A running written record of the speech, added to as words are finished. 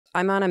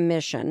I'm on a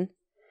mission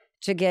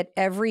to get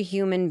every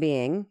human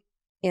being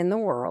in the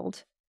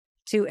world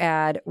to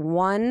add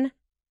one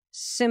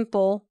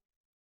simple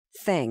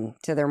thing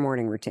to their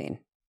morning routine.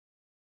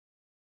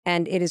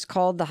 And it is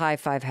called the high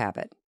five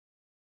habit.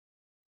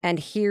 And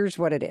here's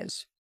what it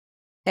is.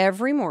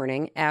 Every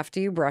morning after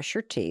you brush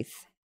your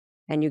teeth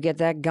and you get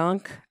that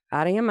gunk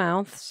out of your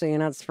mouth so you're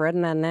not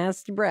spreading that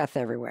nasty breath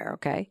everywhere,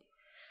 okay?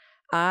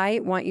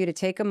 I want you to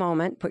take a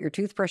moment, put your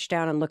toothbrush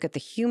down, and look at the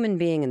human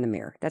being in the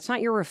mirror. That's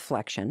not your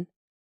reflection.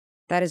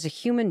 That is a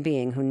human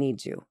being who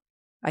needs you.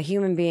 A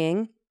human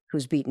being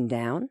who's beaten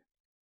down,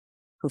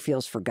 who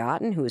feels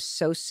forgotten, who is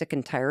so sick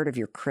and tired of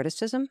your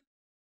criticism.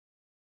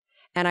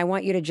 And I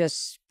want you to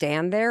just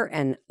stand there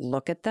and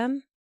look at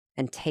them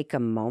and take a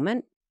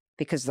moment,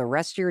 because the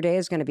rest of your day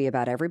is going to be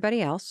about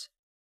everybody else.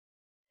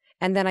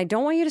 And then I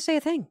don't want you to say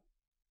a thing.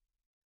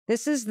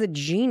 This is the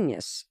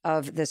genius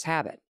of this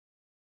habit.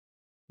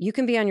 You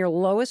can be on your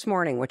lowest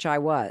morning, which I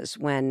was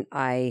when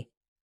I,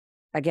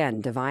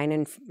 again,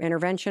 divine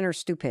intervention or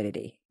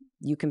stupidity.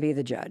 You can be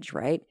the judge,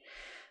 right?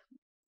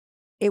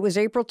 It was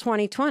April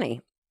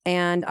 2020,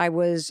 and I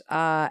was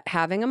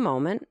having a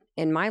moment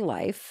in my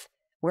life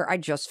where I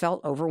just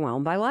felt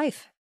overwhelmed by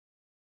life.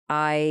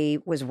 I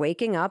was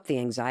waking up, the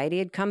anxiety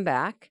had come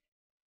back.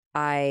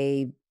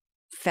 I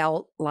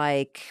felt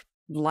like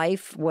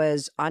life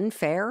was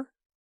unfair.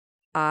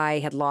 I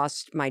had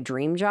lost my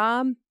dream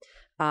job.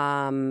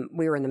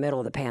 We were in the middle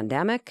of the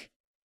pandemic.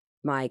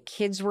 My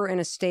kids were in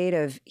a state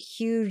of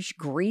huge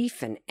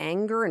grief and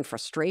anger and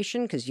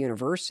frustration because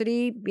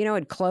university,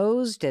 had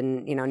closed,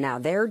 and, now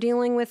they're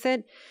dealing with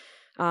it.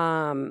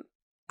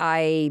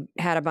 I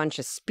had a bunch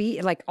of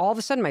like all of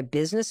a sudden my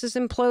business is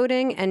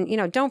imploding.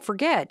 And, don't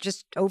forget,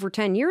 just over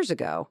 10 years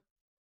ago,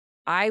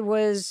 I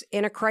was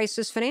in a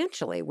crisis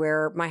financially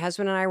where my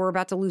husband and I were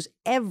about to lose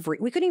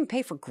we couldn't even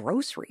pay for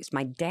groceries.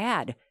 My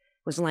dad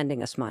was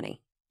lending us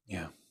money.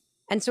 Yeah.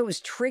 And so it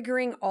was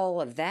triggering all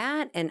of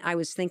that. And I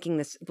was thinking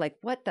this, like,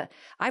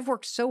 I've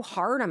worked so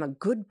hard. I'm a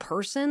good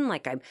person.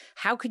 Like,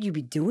 how could you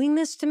be doing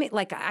this to me?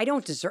 Like, I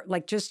don't deserve,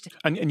 like, just.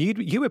 And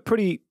you were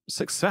pretty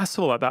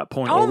successful at that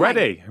point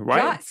already,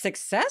 right? God,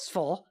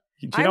 successful?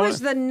 I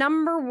was the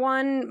number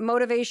one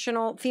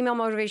female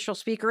motivational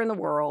speaker in the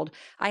world.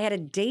 I had a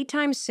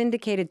daytime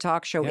syndicated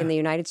talk show in the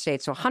United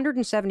States, so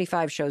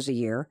 175 shows a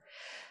year,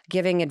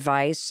 giving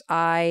advice.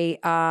 I,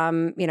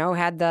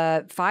 had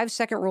the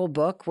 5-second rule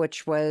book,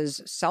 which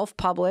was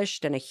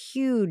self-published and a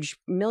huge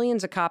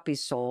millions of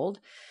copies sold.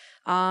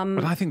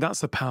 But I think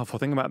that's the powerful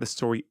thing about this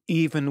story.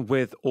 Even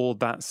with all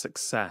that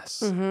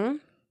success,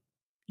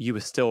 you were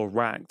still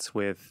racked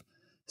with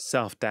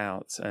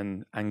self-doubt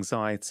and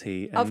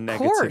anxiety and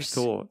negative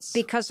thoughts.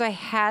 Because I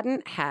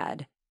hadn't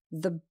had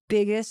the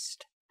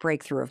biggest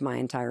breakthrough of my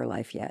entire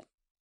life yet.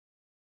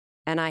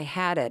 And I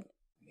had it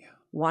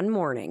one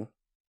morning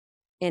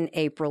in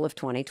April of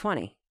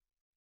 2020.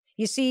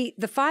 You see,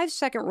 the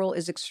 5-second rule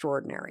is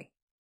extraordinary,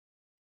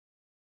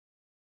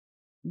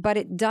 but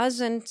it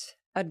doesn't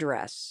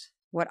address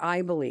what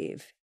I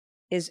believe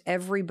is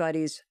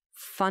everybody's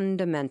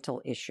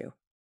fundamental issue.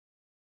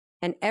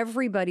 And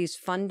everybody's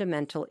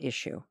fundamental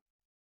issue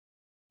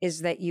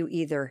is that you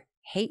either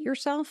hate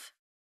yourself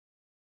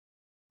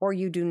or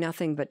you do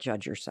nothing but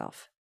judge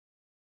yourself.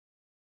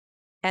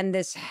 And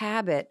this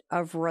habit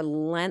of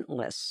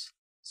relentless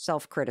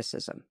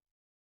self-criticism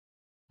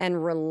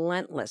and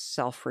relentless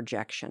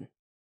self-rejection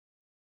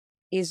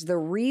is the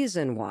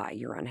reason why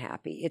you're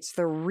unhappy. It's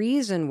the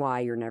reason why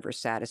you're never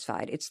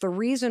satisfied. It's the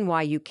reason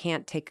why you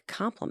can't take a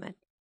compliment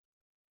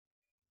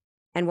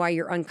and why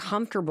you're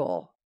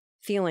uncomfortable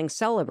feeling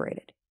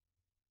celebrated.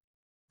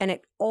 And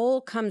it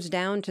all comes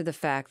down to the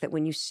fact that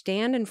when you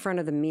stand in front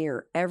of the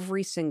mirror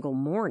every single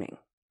morning,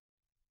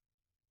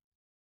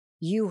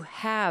 you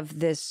have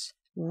this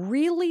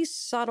really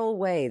subtle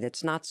way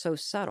that's not so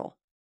subtle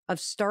of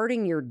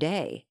starting your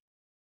day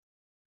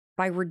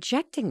by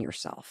rejecting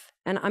yourself.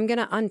 And I'm going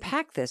to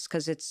unpack this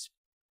because it's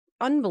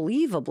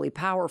unbelievably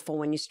powerful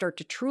when you start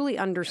to truly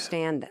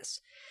understand this.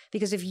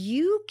 Because if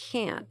you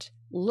can't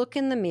look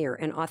in the mirror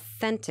and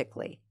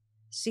authentically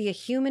see a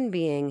human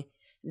being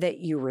that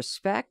you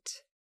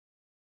respect,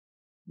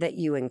 that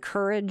you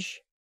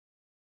encourage,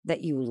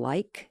 that you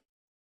like,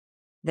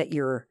 that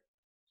you're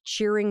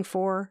cheering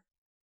for,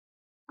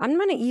 I'm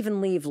going to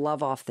even leave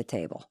love off the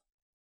table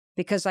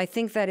because I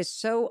think that is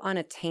so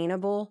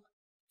unattainable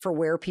for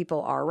where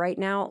people are right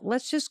now.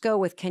 Let's just go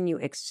with, can you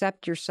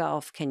accept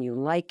yourself? Can you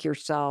like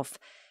yourself?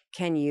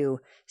 Can you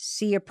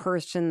see a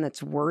person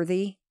that's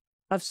worthy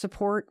of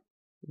support,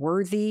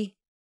 worthy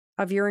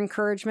of your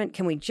encouragement?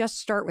 Can we just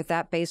start with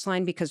that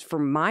baseline? Because for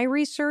my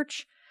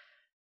research,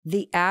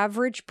 the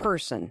average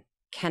person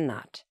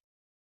cannot.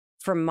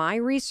 From my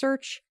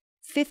research,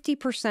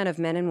 50% of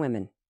men and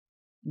women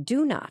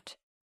do not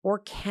or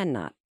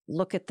cannot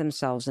look at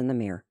themselves in the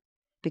mirror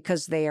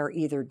because they are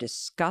either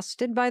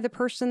disgusted by the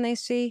person they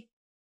see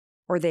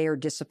or they are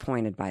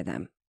disappointed by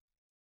them.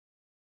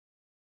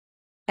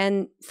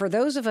 And for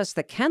those of us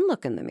that can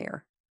look in the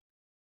mirror,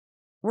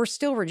 we're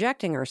still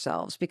rejecting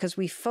ourselves because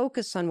we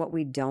focus on what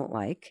we don't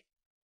like.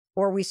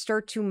 or we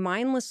start to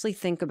mindlessly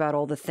think about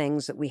all the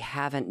things that we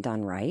haven't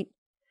done right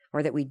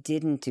or that we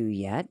didn't do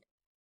yet.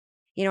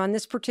 You know, on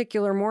this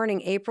particular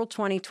morning, April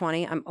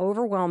 2020, I'm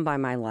overwhelmed by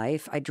my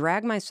life. I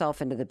drag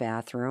myself into the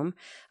bathroom.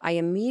 I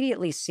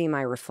immediately see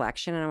my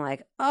reflection and I'm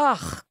like,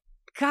 ugh,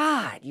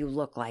 God, you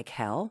look like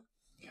hell.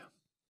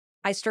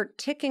 I start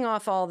ticking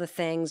off all the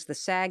things, the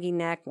saggy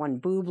neck, one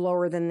boob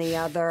lower than the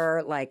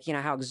other, like, you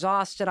know, how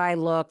exhausted I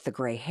look, the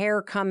gray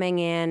hair coming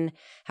in,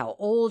 how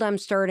old I'm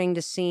starting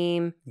to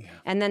seem. Yeah.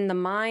 And then the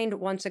mind,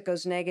 once it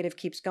goes negative,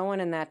 keeps going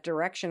in that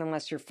direction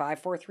unless you're 5,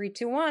 4, 3,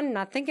 2, 1,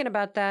 not thinking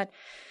about that.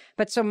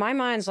 But so my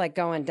mind's like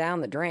going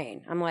down the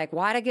drain. I'm like,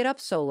 why'd I get up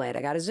so late?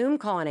 I got a Zoom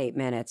call in 8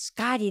 minutes.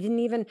 God, you didn't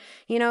even,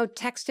 you know,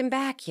 text him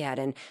back yet.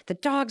 And the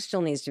dog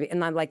still needs to be.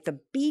 And I'm like, the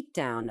beat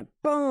down, the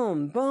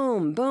boom,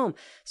 boom, boom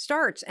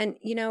starts. And,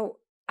 you know,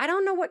 I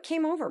don't know what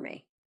came over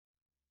me.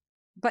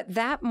 But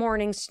that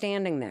morning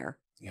standing there,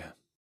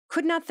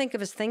 could not think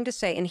of a thing to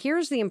say. And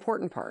here's the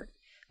important part.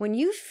 When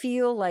you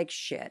feel like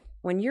shit,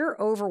 when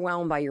you're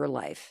overwhelmed by your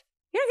life,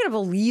 you're not going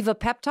to believe a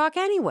pep talk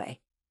anyway.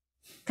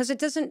 Because it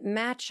doesn't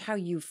match how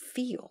you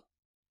feel.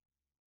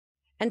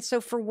 And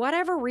so for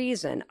whatever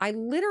reason, I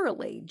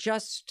literally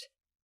just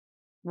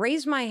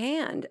raised my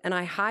hand and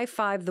I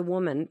high-fived the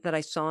woman that I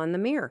saw in the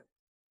mirror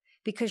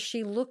because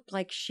she looked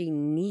like she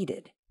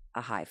needed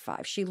a high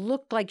five. She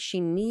looked like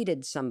she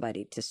needed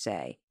somebody to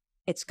say,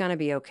 it's going to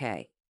be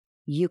okay.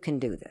 You can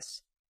do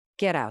this.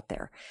 Get out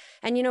there.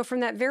 And, you know, from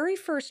that very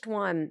first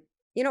one,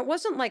 you know, it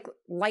wasn't like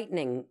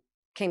lightning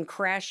came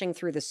crashing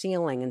through the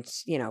ceiling and,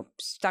 you know,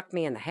 stuck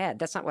me in the head.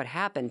 That's not what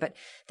happened. But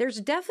there's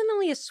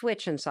definitely a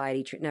switch inside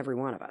each and every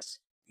one of us.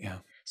 Yeah.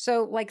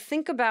 So, like,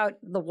 think about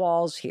the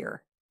walls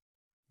here.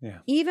 Yeah.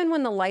 Even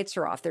when the lights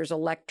are off, there's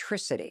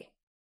electricity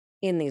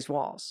in these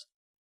walls.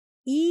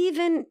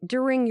 Even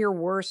during your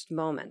worst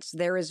moments,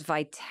 there is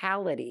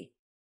vitality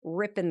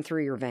ripping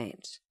through your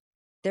veins.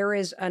 There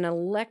is an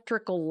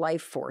electrical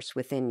life force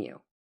within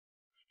you.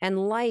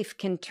 And life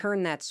can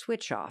turn that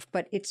switch off,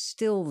 but it's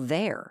still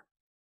there.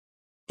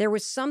 There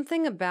was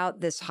something about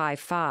this high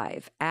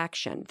five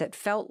action that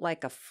felt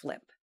like a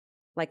flip,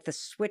 like the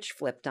switch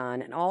flipped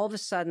on, and all of a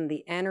sudden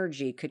the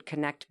energy could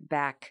connect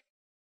back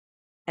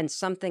and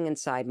something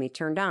inside me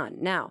turned on.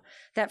 Now,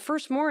 that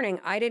first morning,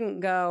 I didn't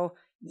go,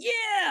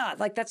 yeah,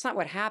 like that's not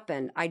what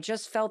happened. I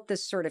just felt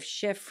this sort of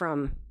shift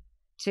from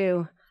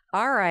to,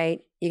 all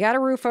right, you got a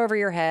roof over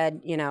your head,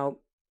 you know,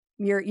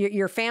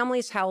 your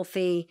family's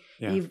healthy,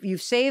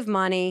 you've saved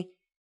money.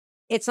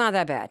 It's not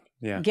that bad.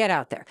 Yeah. Get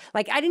out there.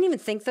 Like, I didn't even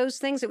think those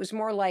things. It was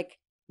more like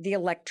the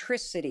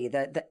electricity,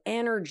 the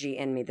energy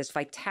in me, this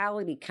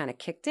vitality kind of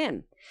kicked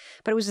in.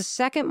 But it was the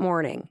second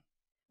morning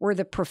where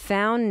the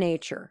profound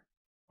nature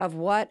of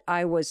what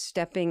I was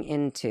stepping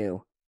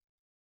into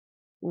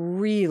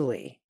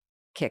really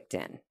kicked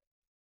in.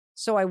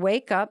 So I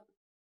wake up,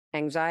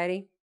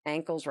 anxiety,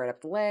 ankles right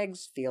up the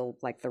legs, feel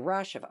like the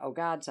rush of, oh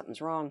God,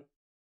 something's wrong.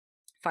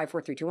 5,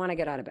 4, 3, 2, 1, I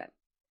get out of bed.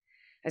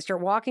 I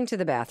start walking to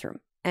the bathroom,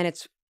 and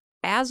it's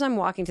as I'm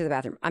walking to the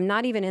bathroom, I'm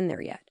not even in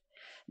there yet,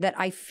 that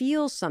I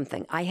feel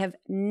something I have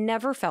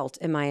never felt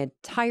in my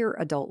entire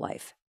adult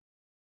life.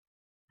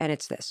 And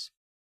it's this.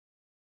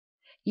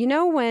 You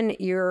know, when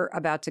you're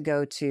about to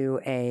go to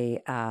a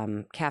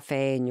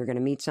cafe and you're going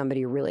to meet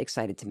somebody you're really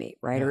excited to meet,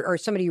 right? Yeah. Or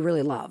somebody you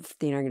really love,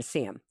 you're going to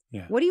see them.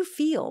 Yeah. What do you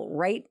feel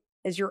right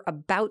as you're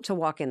about to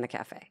walk in the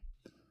cafe?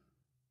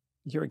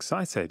 You're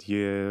excited.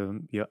 You're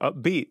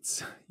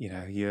upbeat. You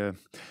know, you're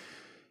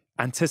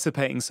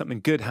anticipating something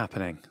good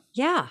happening.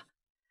 Yeah.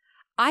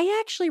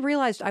 I actually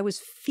realized I was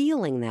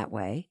feeling that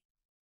way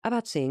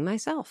about seeing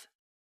myself.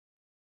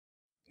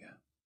 Yeah.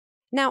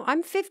 Now,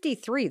 I'm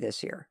 53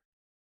 this year.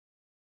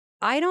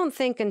 I don't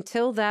think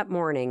until that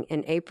morning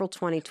in April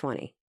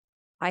 2020,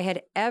 I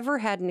had ever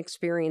had an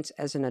experience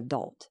as an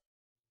adult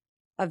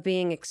of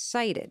being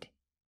excited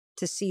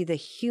to see the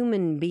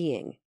human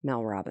being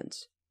Mel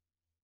Robbins.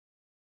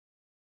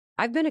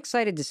 I've been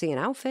excited to see an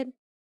outfit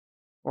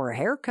or a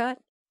haircut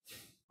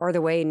or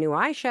the way new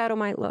eyeshadow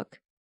might look.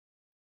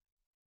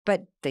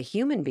 But the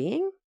human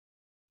being?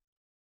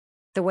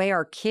 The way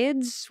our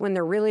kids, when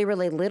they're really,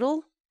 really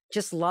little,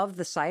 just love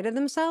the sight of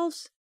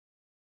themselves?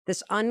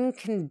 This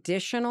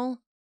unconditional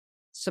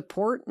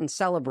support and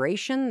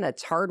celebration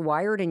that's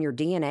hardwired in your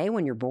DNA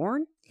when you're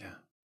born? Yeah.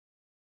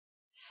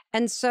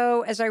 And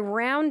so as I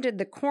rounded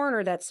the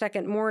corner that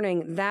second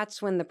morning,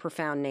 that's when the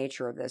profound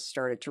nature of this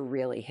started to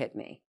really hit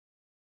me.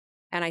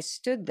 And I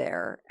stood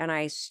there and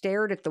I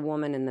stared at the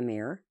woman in the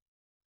mirror.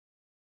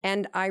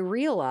 And I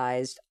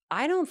realized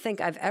I don't think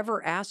I've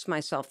ever asked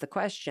myself the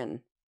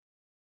question,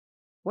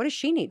 what does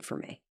she need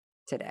from me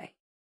today?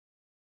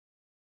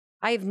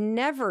 I've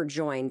never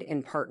joined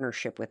in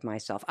partnership with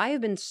myself. I have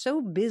been so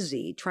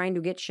busy trying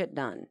to get shit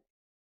done,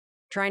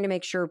 trying to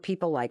make sure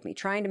people like me,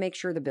 trying to make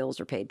sure the bills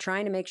are paid,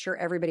 trying to make sure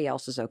everybody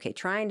else is okay,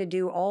 trying to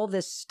do all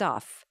this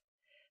stuff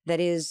that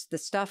is the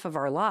stuff of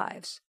our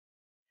lives,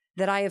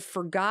 that I have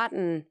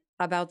forgotten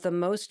about the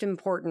most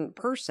important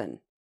person,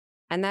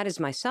 and that is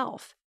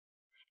myself.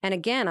 And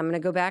again, I'm going to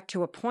go back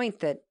to a point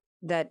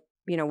that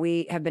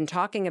we have been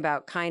talking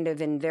about kind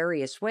of in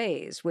various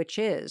ways, which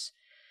is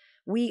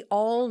we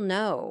all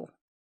know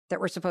that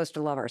we're supposed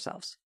to love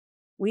ourselves.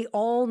 We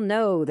all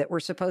know that we're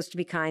supposed to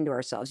be kind to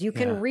ourselves. You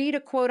can read a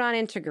quote on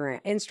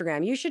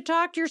Instagram. You should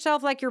talk to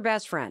yourself like your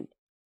best friend.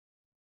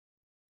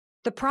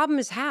 The problem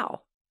is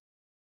how.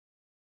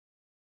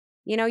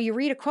 You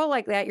read a quote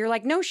like that, you're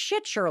like, no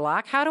shit,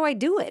 Sherlock. How do I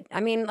do it? I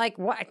mean, like,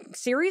 what?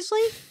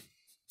 Seriously?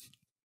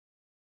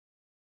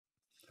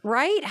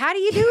 Right? How do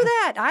you do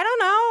that? I don't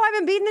know. I've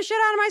been beating the shit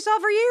out of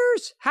myself for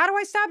years. How do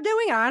I stop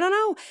doing it? I don't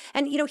know.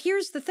 And,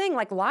 here's the thing.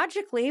 Like,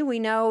 logically, we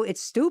know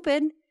it's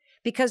stupid.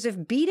 Because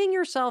if beating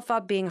yourself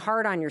up, being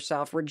hard on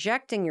yourself,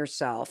 rejecting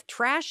yourself,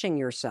 trashing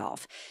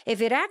yourself,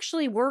 if it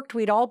actually worked,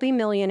 we'd all be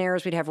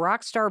millionaires. We'd have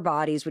rock star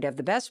bodies. We'd have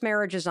the best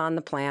marriages on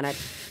the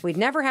planet. We'd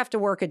never have to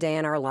work a day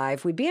in our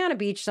life. We'd be on a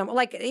beach somewhere.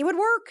 Like, it would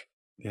work.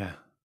 Yeah.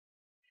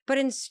 But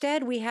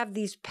instead, we have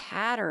these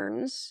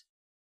patterns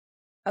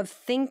of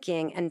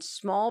thinking and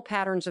small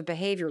patterns of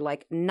behavior,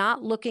 like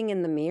not looking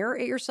in the mirror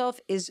at yourself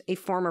is a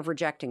form of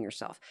rejecting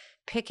yourself.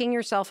 Picking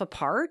yourself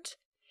apart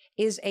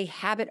is a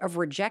habit of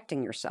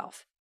rejecting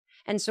yourself.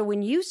 And so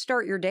when you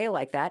start your day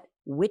like that,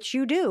 which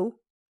you do,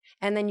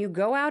 and then you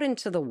go out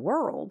into the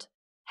world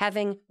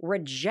having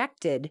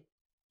rejected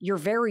your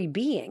very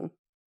being,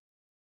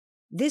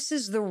 this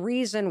is the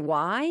reason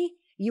why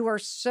you are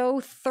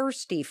so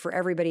thirsty for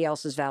everybody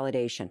else's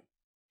validation.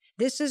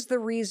 This is the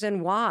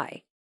reason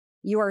why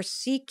you are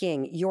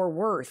seeking your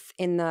worth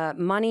in the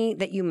money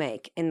that you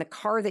make, in the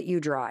car that you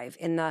drive,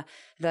 in the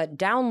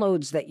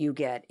downloads that you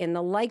get, in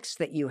the likes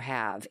that you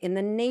have, in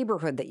the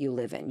neighborhood that you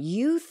live in.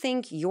 You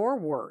think your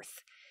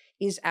worth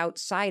is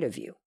outside of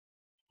you.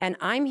 And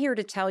I'm here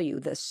to tell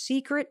you the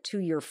secret to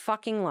your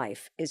fucking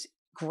life is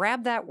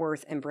grab that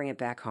worth and bring it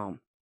back home.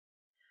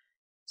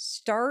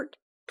 Start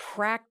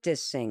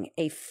practicing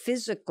a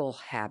physical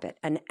habit,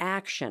 an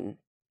action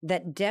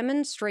that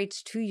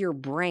demonstrates to your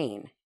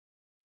brain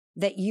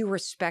that you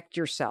respect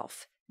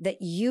yourself,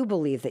 that you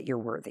believe that you're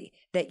worthy,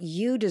 that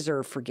you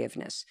deserve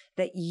forgiveness,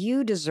 that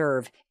you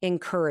deserve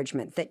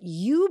encouragement, that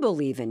you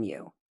believe in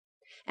you.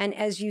 And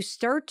as you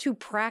start to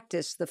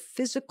practice the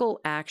physical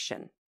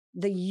action,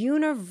 the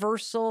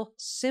universal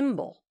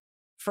symbol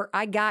for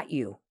I got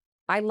you,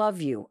 I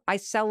love you, I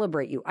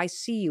celebrate you, I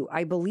see you,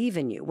 I believe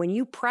in you. When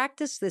you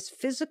practice this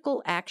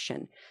physical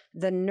action,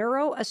 the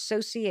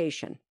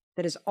neuroassociation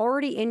that is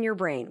already in your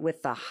brain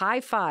with the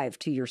high five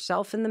to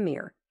yourself in the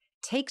mirror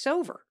takes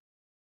over.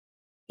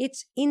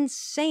 It's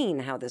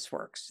insane how this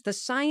works. The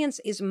science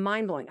is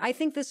mind-blowing. I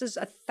think this is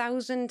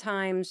 1,000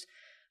 times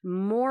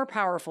more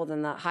powerful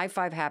than the high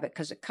five habit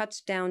because it cuts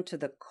down to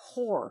the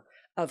core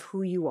of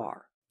who you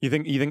are. You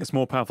think it's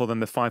more powerful than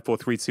the 5, 4,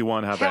 3, 2,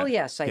 1 habit? Hell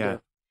yes, I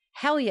do.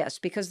 Hell yes,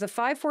 because the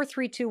 5, 4,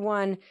 3, 2,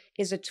 1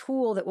 is a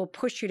tool that will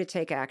push you to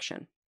take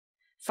action.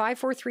 5,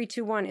 4, 3,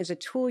 2, 1 is a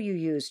tool you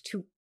use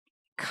to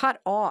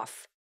cut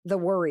off the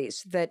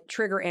worries that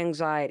trigger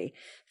anxiety.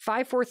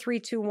 5, 4, 3,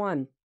 2,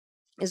 1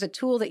 is a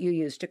tool that you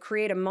use to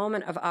create a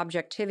moment of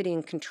objectivity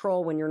and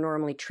control when you're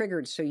normally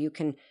triggered so you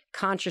can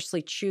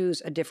consciously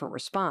choose a different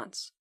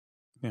response.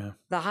 Yeah.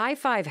 The high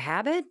five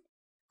habit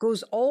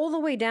goes all the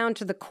way down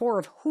to the core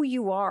of who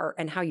you are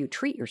and how you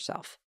treat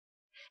yourself.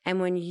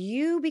 And when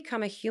you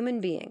become a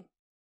human being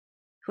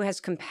who has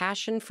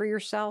compassion for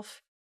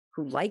yourself,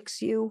 who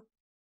likes you,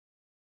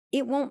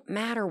 it won't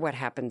matter what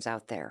happens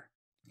out there.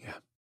 Yeah.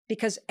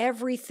 Because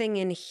everything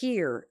in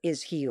here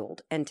is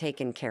healed and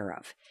taken care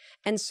of.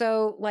 And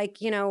so, like,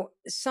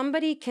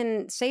 somebody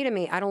can say to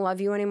me, I don't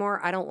love you anymore.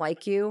 I don't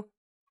like you.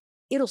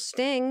 It'll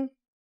sting,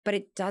 but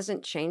it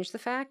doesn't change the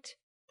fact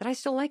that I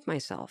still like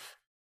myself.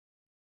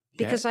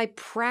 Because I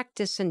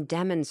practice and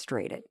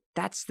demonstrate it.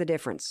 That's the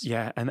difference.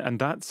 Yeah, and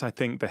that's, I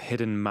think, the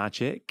hidden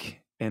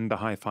magic in the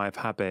high five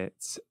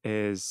habits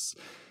is,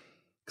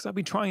 because I've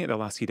been trying it the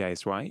last few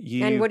days, right?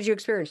 And what did you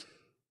experience?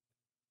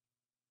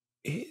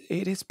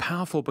 It is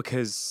powerful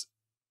because...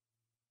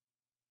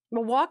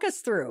 Well, walk us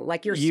through.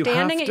 Like you're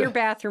standing at your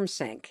bathroom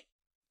sink.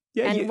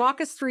 Yeah, and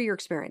walk us through your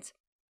experience.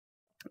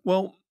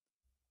 Well,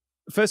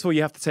 first of all,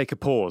 you have to take a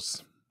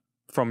pause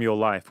from your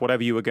life.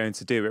 Whatever you were going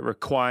to do, it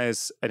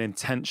requires an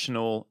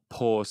intentional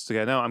pause to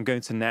go, no, I'm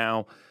going to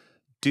now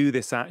do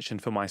this action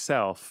for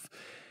myself.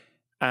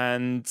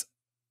 And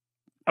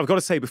I've got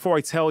to say, before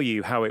I tell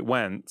you how it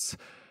went,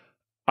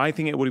 I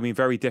think it would have been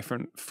very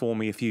different for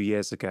me a few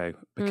years ago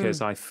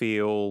because I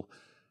feel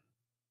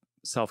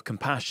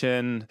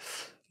self-compassion,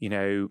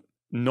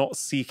 not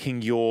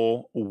seeking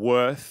your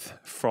worth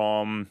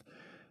from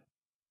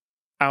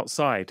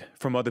outside,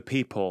 from other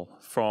people,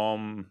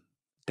 from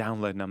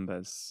download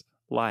numbers,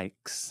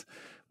 likes,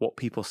 what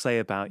people say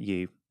about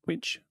you,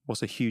 which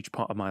was a huge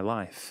part of my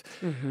life.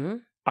 Mm-hmm.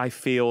 I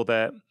feel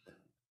that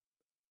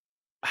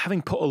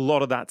having put a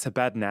lot of that to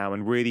bed now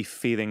and really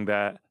feeling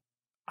that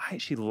I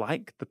actually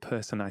like the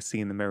person I see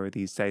in the mirror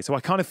these days. So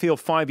I kind of feel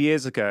 5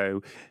 years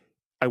ago,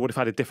 I would have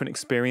had a different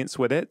experience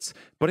with it,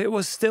 but it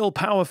was still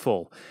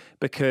powerful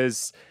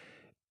because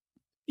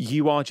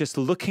you are just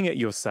looking at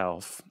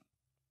yourself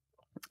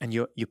and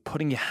you're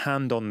putting your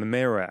hand on the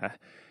mirror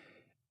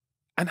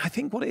And I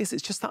think what it is,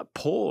 it's just that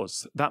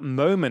pause, that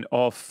moment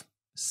of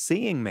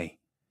seeing me.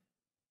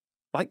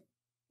 Like,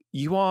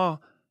 you are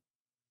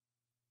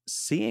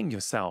seeing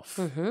yourself.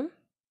 Mm-hmm.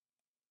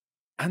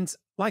 And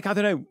like, I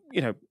don't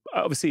know,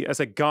 obviously as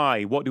a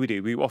guy, what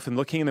do? We're often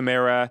looking in the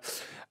mirror.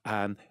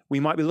 We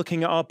might be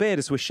looking at our beard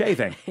as we're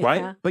shaving,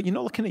 right? Yeah. But you're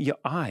not looking at your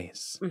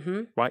eyes,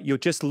 Mm-hmm. right? You're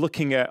just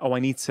looking at, oh, I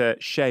need to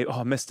shave.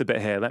 Oh, I missed a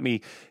bit here. Let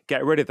me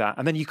get rid of that.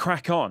 And then you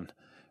crack on,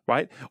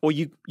 right? Or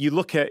you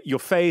look at your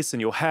face and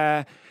your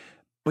hair,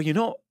 but you're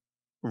not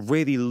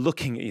really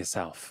looking at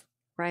yourself.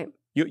 Right.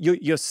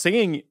 You're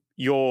seeing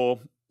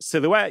your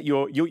silhouette.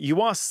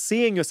 You are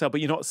seeing yourself,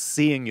 but you're not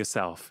seeing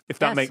yourself, if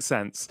that Yes. makes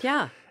sense.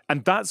 Yeah.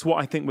 And that's what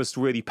I think was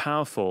really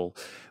powerful,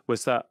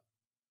 was that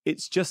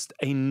it's just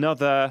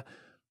another,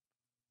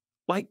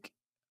 like,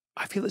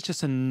 I feel it's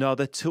just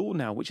another tool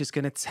now, which is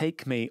going to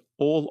take me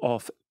all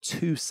of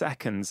 2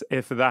 seconds,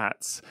 if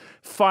that's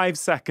 5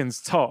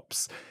 seconds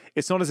tops.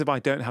 It's not as if I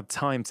don't have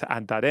time to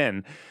add that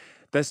in.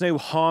 There's no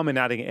harm in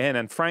adding it in.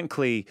 And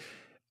frankly,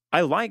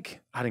 I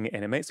like adding it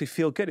in. It makes me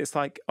feel good. It's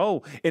like,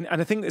 and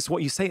I think it's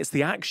what you say, it's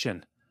the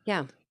action.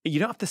 Yeah. You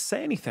don't have to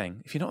say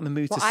anything if you're not in the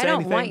mood to say I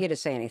anything. don't want you to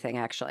say anything,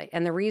 actually.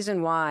 And the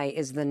reason why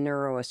is the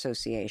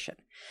neuroassociation.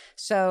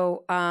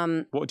 So,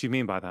 What do you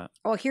mean by that?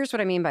 well, here's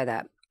what I mean by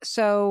that.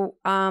 So,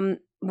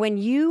 when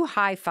you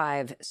high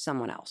five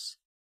someone else,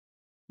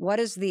 what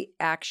does the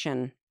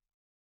action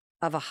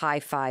of a high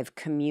five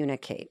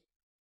communicate?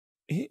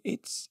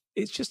 It's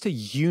just a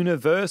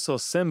universal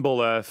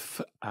symbol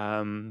of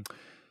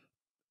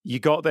you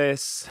got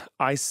this,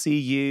 I see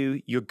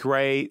you, you're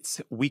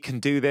great, we can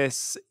do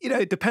this.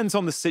 It depends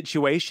on the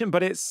situation,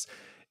 but it's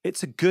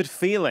a good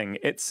feeling.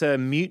 It's a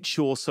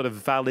mutual sort of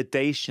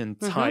validation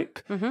type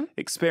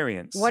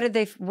experience.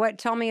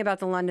 Tell me about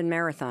the London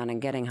Marathon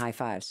and getting high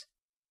fives.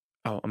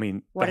 Oh, I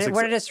mean, what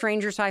did a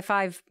stranger's high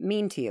five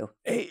mean to you?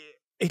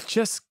 It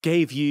just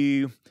gave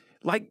you,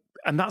 like,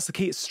 and that's the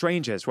key, it's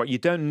strangers, right? You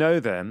don't know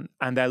them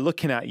and they're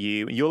looking at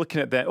you and you're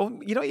looking at them, or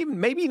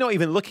maybe you're not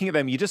even looking at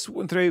them. You just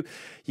went through,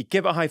 you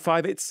give a high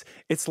five. It's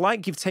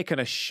like you've taken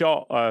a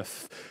shot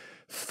of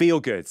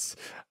feel goods.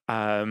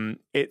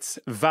 It's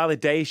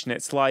validation.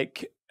 It's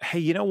like, hey,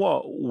 you know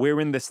what? We're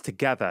in this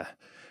together.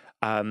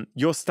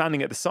 You're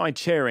standing at the side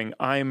cheering,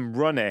 I'm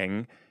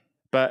running.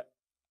 But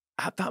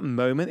at that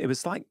moment, it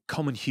was like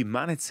common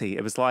humanity.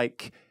 It was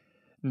like,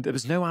 there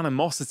was no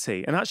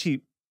animosity. And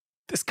actually,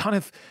 it's kind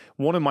of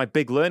one of my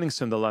big learnings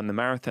from the London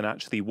Marathon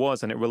actually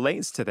was, and it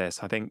relates to this,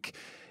 I think,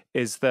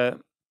 is that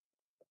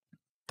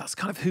that's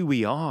kind of who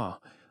we are.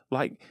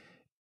 Like,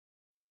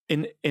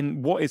 in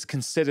what is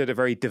considered a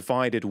very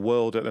divided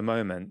world at the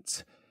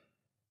moment,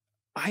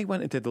 I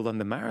went and did the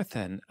London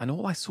Marathon, and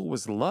all I saw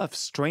was love,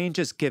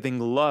 strangers giving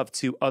love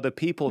to other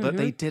people that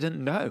they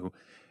didn't know,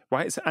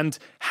 right? And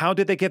how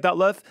did they give that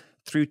love?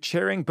 Through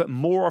cheering, but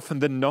more often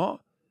than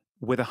not,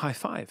 with a high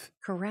five.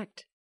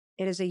 Correct.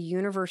 It is a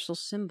universal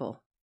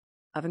symbol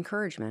of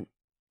encouragement,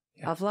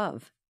 of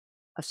love,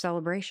 of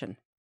celebration.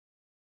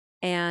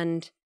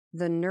 And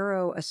the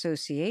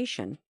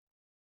neuroassociation,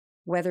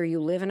 whether you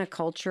live in a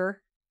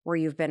culture where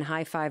you've been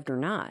high-fived or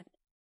not,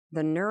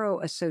 the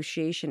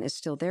neuroassociation is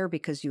still there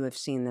because you have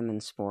seen them in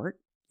sport.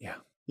 Yeah.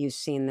 You've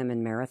seen them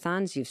in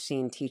marathons. You've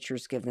seen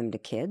teachers give them to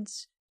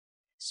kids.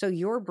 So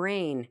your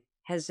brain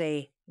has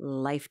a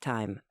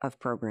lifetime of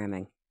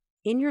programming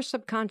in your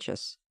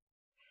subconscious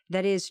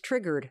that is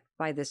triggered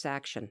by this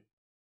action.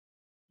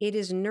 It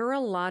is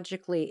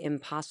neurologically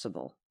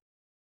impossible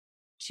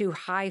to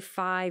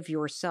high-five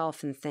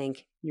yourself and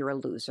think, you're a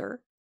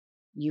loser,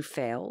 you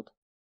failed,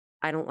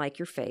 I don't like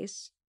your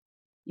face.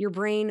 Your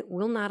brain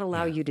will not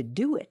allow you to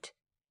do it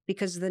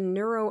because the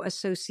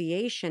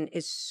neuroassociation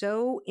is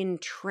so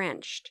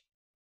entrenched.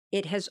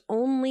 It has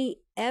only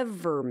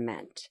ever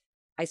meant,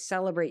 I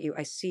celebrate you,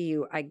 I see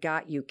you, I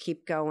got you,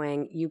 keep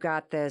going, you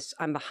got this,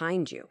 I'm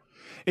behind you.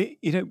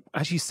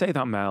 As you say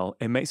that, Mel,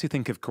 it makes me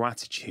think of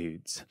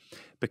gratitude,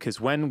 because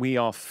when we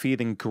are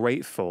feeling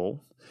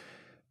grateful,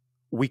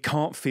 we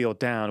can't feel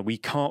down, we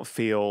can't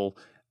feel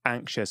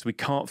anxious, we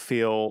can't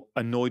feel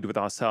annoyed with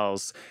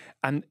ourselves.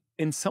 And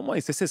in some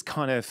ways, this is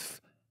kind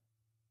of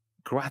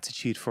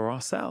gratitude for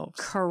ourselves.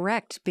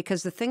 Correct.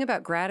 Because the thing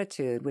about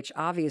gratitude, which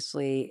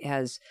obviously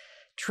has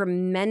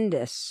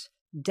tremendous,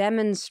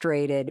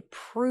 demonstrated,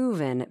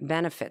 proven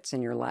benefits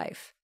in your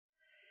life,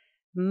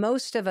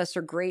 most of us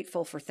are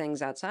grateful for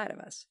things outside of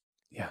us.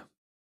 Yeah.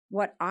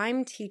 What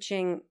I'm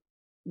teaching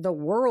the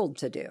world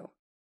to do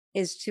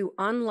is to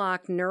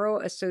unlock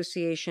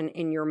neuroassociation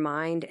in your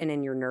mind and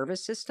in your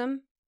nervous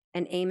system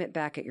and aim it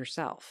back at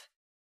yourself.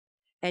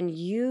 And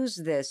use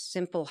this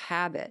simple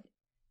habit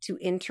to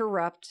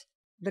interrupt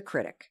the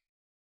critic,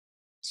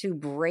 to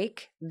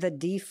break the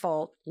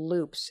default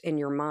loops in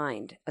your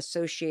mind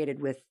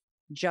associated with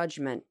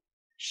judgment,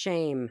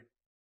 shame,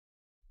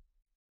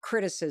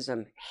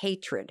 criticism,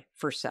 hatred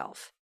for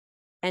self,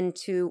 and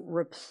to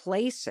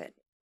replace it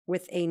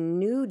with a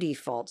new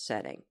default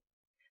setting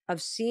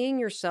of seeing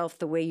yourself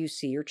the way you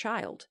see your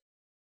child,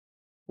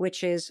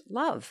 which is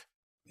love.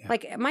 Yeah.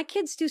 Like, my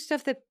kids do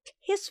stuff that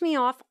piss me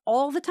off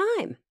all the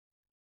time.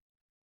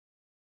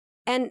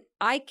 And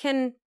I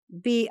can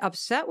be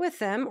upset with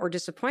them or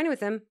disappointed with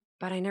them,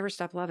 but I never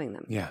stop loving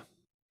them. Yeah.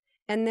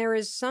 And there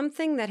is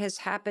something that has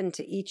happened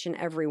to each and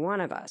every one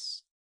of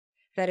us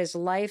that as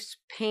life's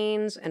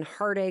pains and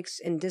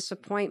heartaches and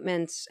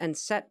disappointments and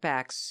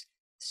setbacks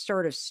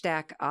sort of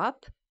stack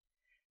up,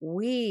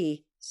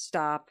 we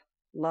stop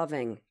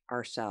loving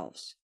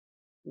ourselves.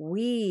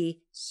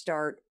 We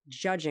start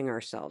judging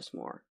ourselves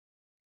more.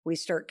 We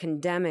start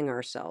condemning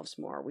ourselves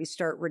more. We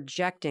start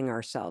rejecting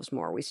ourselves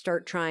more. We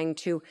start trying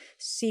to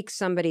seek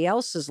somebody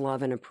else's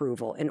love and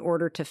approval in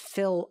order to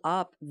fill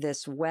up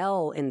this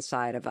well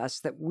inside of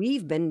us that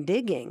we've been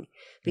digging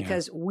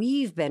because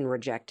we've been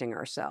rejecting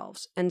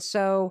ourselves. And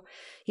so,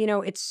 you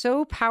know, it's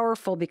so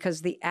powerful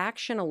because the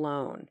action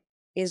alone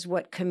is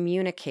what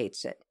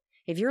communicates it.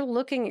 If you're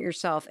looking at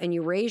yourself and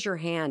you raise your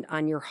hand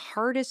on your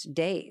hardest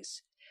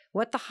days,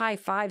 what the high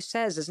five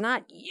says is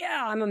not,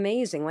 yeah, I'm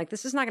amazing. Like,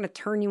 this is not going to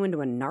turn you into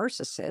a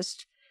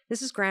narcissist.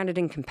 This is grounded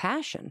in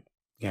compassion.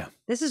 Yeah.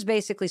 This is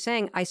basically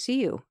saying, I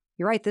see you.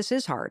 You're right. This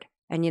is hard.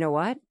 And you know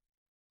what?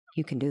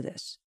 You can do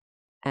this.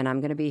 And I'm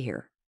going to be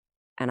here.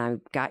 And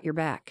I've got your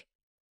back.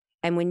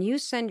 And when you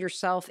send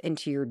yourself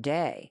into your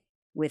day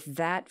with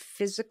that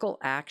physical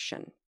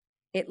action,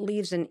 it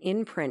leaves an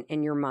imprint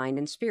in your mind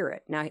and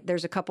spirit. Now,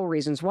 there's a couple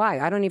reasons why.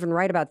 I don't even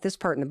write about this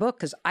part in the book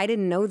because I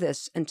didn't know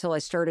this until I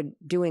started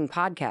doing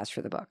podcasts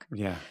for the book.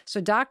 Yeah. So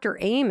Dr.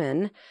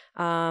 Amen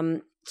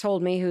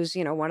told me, who's,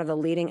 you know, one of the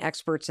leading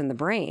experts in the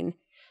brain,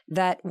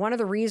 that one of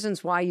the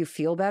reasons why you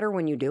feel better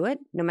when you do it,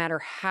 no matter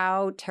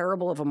how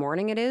terrible of a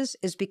morning it is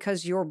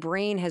because your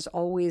brain has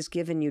always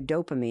given you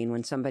dopamine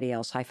when somebody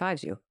else high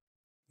fives you.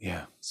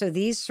 Yeah. So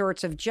these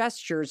sorts of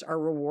gestures are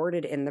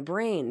rewarded in the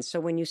brain. So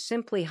when you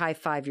simply high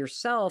five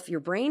yourself, your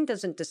brain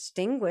doesn't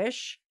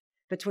distinguish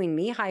between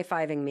me high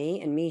fiving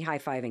me and me high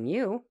fiving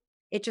you.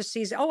 It just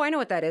sees, oh, I know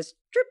what that is.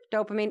 Drip,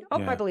 dopamine.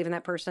 Oh, I believe in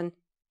that person.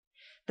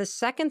 The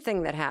second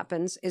thing that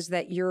happens is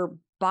that your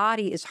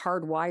body is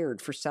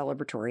hardwired for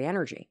celebratory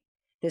energy.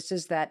 This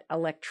is that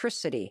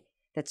electricity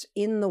that's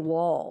in the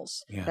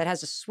walls that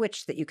has a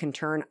switch that you can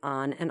turn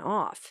on and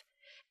off.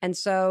 And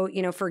so,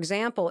 you know, for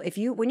example,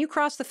 when you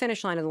cross the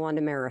finish line of the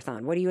London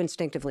Marathon, what do you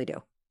instinctively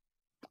do?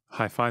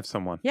 High five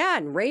someone. Yeah,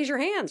 and raise your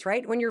hands,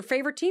 right? When your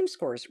favorite team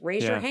scores,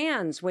 raise your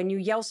hands. When you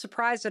yell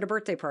surprise at a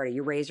birthday party,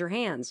 you raise your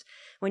hands.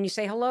 When you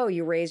say hello,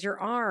 you raise your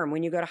arm.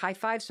 When you go to high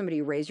five somebody,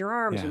 you raise your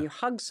arms. When you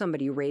hug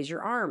somebody, you raise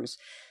your arms.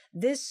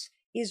 This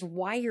is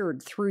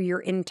wired through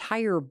your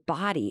entire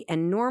body.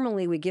 And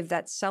normally we give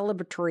that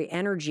celebratory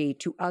energy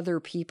to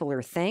other people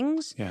or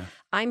things. Yeah.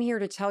 I'm here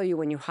to tell you,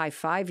 when you high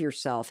five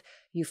yourself,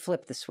 you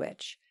flip the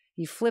switch.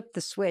 You flip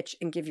the switch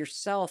and give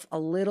yourself a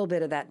little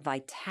bit of that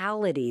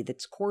vitality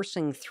that's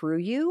coursing through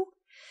you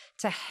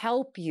to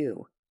help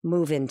you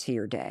move into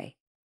your day.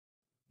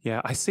 Yeah,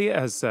 I see it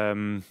as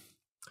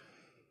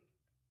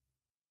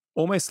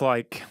almost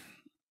like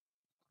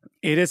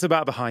it is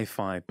about the high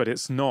five, but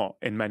it's not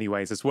in many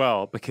ways as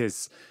well,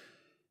 because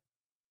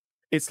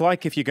it's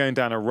like if you're going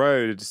down a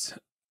road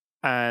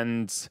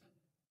and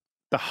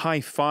the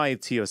high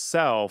five to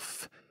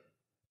yourself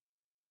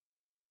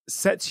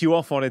sets you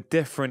off on a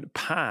different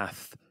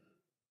path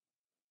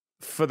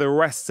for the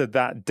rest of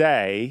that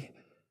day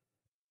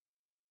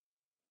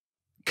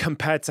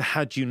compared to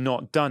had you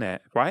not done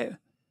it, right?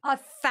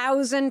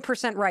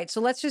 1,000% right. So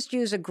let's just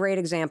use a great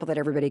example that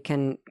everybody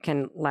can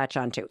latch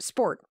onto.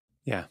 Sport.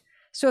 Yeah.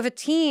 So if a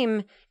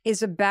team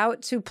is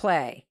about to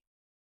play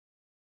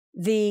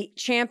the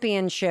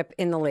championship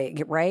in the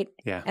league, right?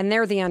 Yeah. And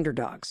they're the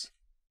underdogs.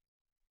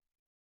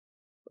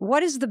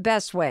 What is the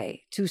best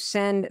way to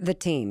send the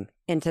team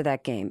into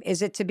that game?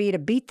 Is it to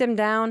beat them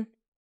down?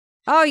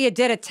 Oh, you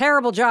did a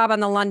terrible job on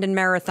the London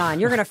Marathon.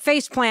 You're going to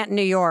face plant in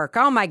New York.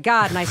 Oh my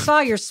God. And I saw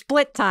your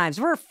split times.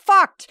 We're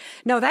fucked.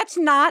 No, that's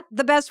not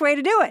the best way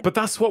to do it. But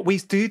that's what we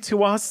do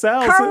to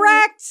ourselves.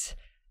 Correct.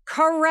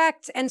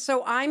 Correct. And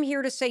so I'm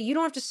here to say, you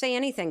don't have to say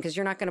anything because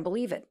you're not going to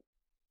believe it.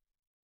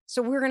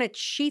 So we're going to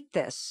cheat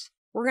this.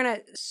 We're going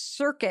to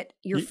circuit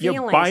your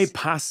feelings. You're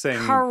bypassing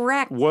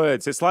Correct.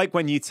 words. It's like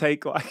when you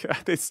take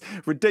like this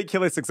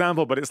ridiculous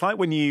example, but it's like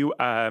when you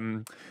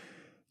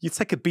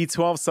take a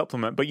B12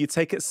 supplement, but you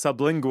take it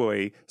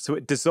sublingually, so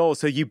it dissolves.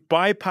 So you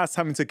bypass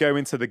having to go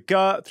into the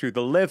gut, through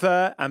the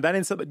liver, and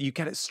then you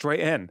get it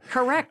straight in.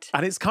 Correct.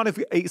 And it's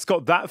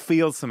got that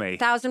feel to me.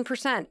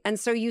 1,000%. And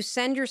so you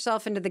send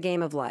yourself into the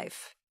game of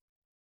life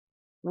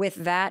with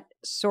that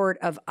sort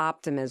of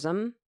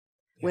optimism,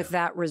 with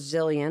that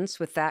resilience,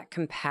 with that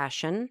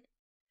compassion.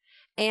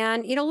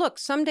 And, you know, look,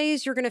 some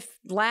days you're going to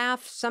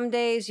laugh. Some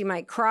days you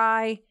might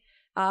cry.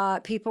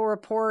 People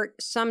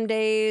report some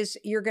days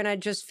you're going to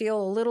just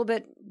feel a little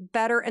bit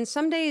better. And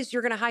some days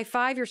you're going to high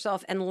five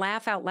yourself and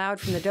laugh out loud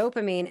from the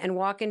dopamine and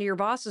walk into your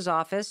boss's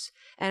office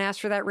and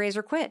ask for that raise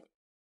or quit.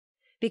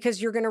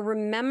 Because you're going to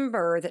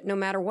remember that no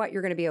matter what,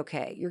 you're going to be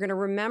okay. You're going to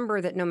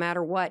remember that no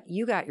matter what,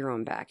 you got your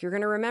own back. You're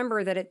going to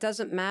remember that it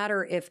doesn't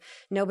matter if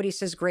nobody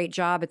says great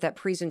job at that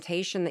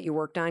presentation that you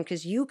worked on,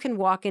 because you can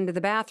walk into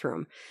the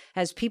bathroom,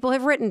 as people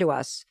have written to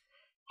us,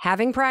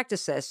 having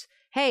practiced this.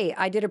 Hey,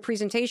 I did a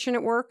presentation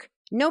at work.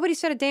 Nobody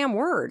said a damn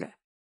word.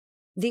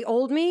 The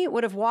old me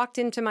would have walked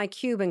into my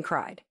cube and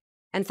cried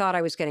and thought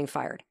I was getting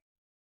fired.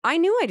 I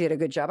knew I did a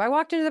good job. I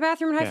walked into the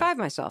bathroom and high-fived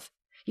myself.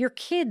 Your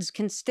kids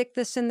can stick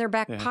this in their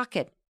back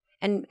pocket.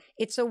 And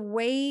it's a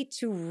way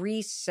to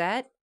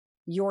reset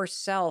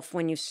yourself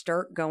when you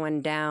start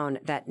going down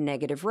that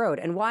negative road.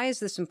 And why is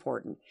this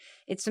important?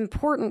 It's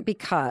important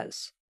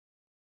because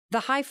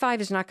the high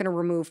five is not going to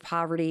remove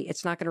poverty.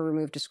 It's not going to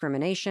remove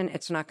discrimination.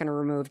 It's not going to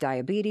remove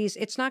diabetes.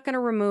 It's not going to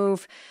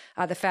remove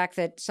the fact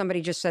that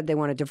somebody just said they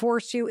want to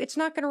divorce you. It's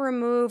not going to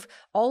remove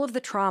all of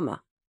the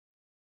trauma.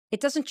 It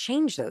doesn't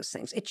change those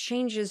things. It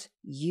changes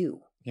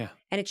you. Yeah.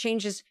 And it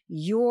changes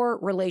your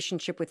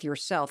relationship with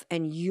yourself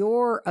and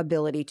your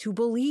ability to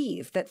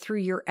believe that through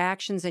your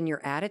actions and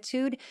your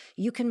attitude,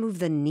 you can move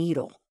the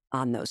needle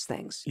on those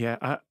things.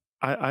 Yeah,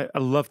 I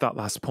love that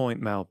last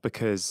point, Mel,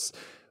 because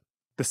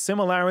the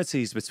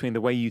similarities between the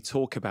way you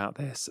talk about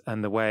this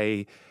and the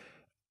way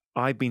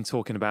I've been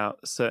talking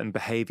about certain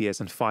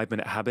behaviors and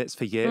 5-minute habits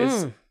for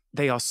years,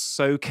 they are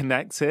so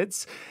connected.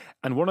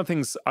 And one of the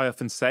things I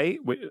often say,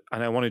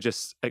 and I want to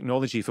just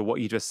acknowledge you for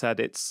what you just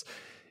said, it's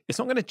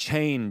not going to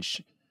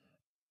change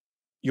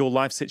your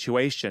life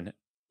situation.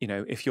 You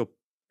know, if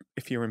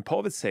you're in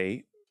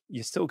poverty,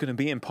 you're still going to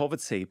be in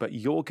poverty, but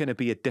you're going to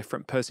be a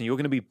different person. You're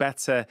going to be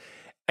better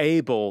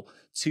able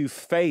to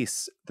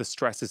face the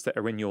stresses that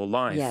are in your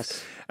life.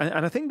 Yes.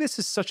 And I think this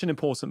is such an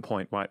important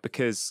point, right?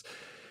 Because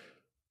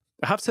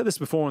I have said this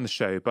before on the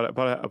show, but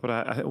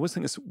I always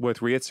think it's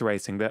worth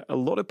reiterating that a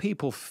lot of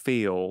people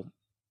feel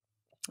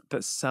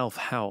that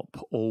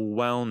self-help or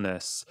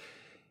wellness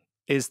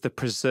is the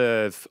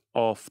preserve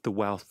of the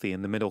wealthy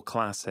and the middle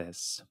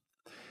classes.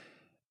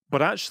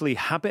 But actually,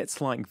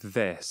 habits like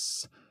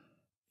this,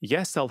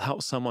 yes, they'll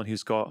help someone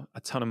who's got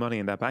a ton of money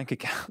in their bank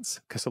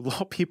accounts, because a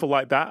lot of people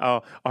like that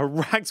are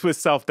racked with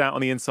self-doubt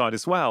on the inside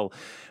as well.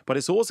 But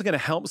it's also going to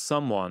help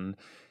someone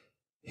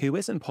who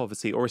is in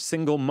poverty, or a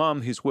single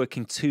mum who's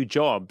working 2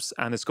 jobs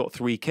and has got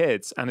 3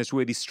 kids and is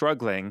really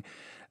struggling.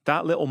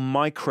 That little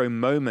micro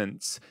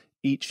moment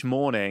each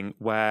morning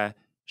where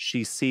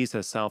she sees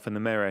herself in the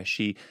mirror,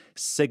 she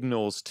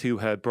signals to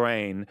her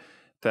brain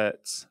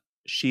that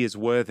she is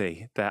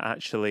worthy, that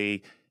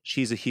actually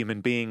she's a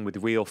human being with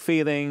real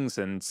feelings,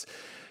 and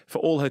for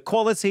all her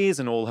qualities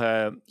and all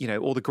her,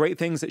 all the great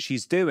things that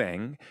she's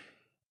doing,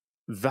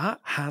 that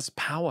has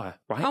power,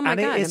 right? Oh my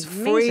God, it is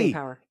amazing free.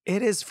 Power.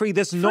 It is free.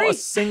 There's not a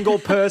single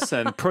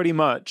person pretty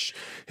much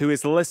who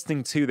is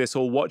listening to this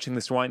or watching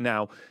this right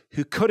now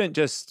who couldn't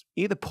just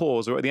either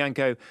pause or at the end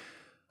go,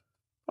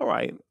 all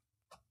right,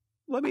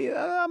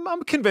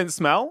 I'm convinced,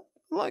 Mel.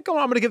 Like, I'm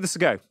going to give this a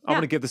go. I'm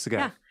going to give this a go.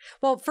 Yeah.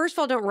 Well, first of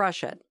all, don't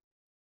rush it.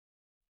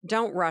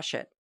 Don't rush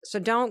it. So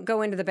don't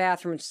go into the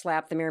bathroom and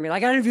slap the mirror and be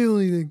like, I didn't feel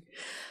anything.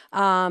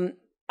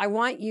 I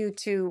want you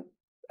to,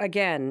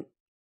 again,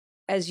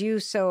 as you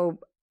so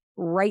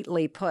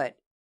rightly put,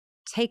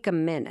 take a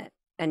minute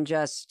and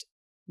just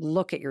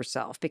look at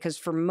yourself, because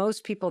for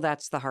most people,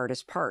 that's the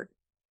hardest part.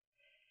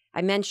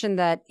 I mentioned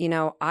that,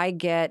 I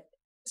get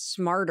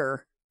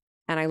smarter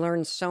and I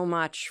learn so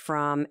much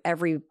from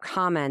every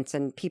comment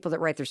and people that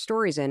write their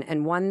stories in.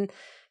 And one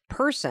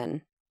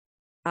person,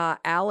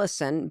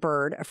 Allison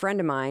Bird, a friend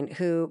of mine,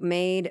 who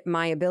made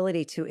my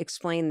ability to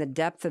explain the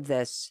depth of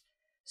this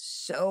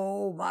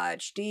so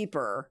much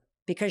deeper,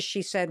 because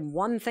she said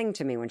one thing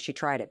to me when she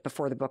tried it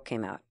before the book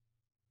came out.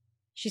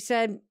 She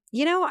said,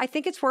 I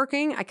think it's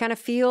working. I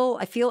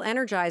feel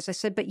energized. I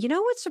said, but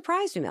what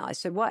surprised me, Mel? I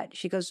said, what?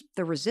 She goes,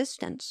 the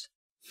resistance.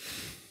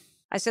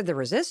 I said, the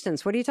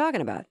resistance? What are you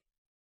talking about?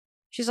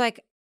 She's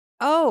like,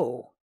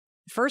 oh,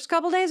 first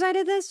couple days I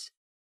did this,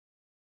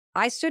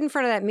 I stood in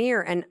front of that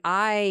mirror and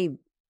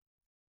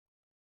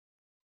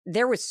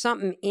there was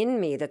something in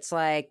me that's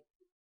like,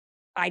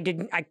 I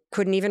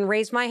couldn't even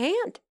raise my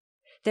hand.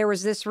 There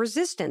was this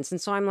resistance. And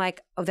so I'm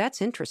like, oh,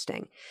 that's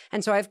interesting.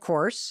 And so I, of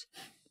course,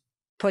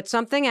 put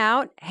something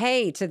out.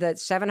 Hey, to the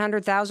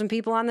 700,000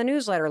 people on the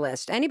newsletter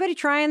list, anybody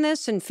trying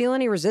this and feel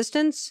any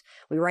resistance?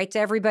 We write to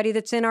everybody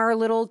that's in our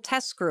little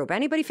test group.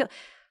 Anybody feel,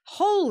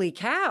 holy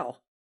cow.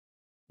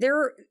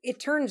 It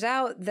turns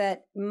out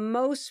that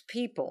most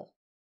people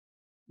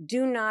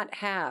do not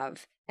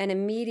have an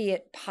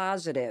immediate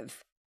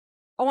positive,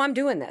 oh, I'm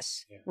doing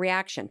this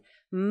reaction.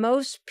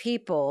 Most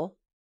people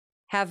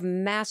have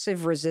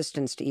massive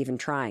resistance to even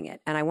trying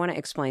it. And I want to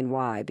explain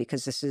why,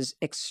 because this is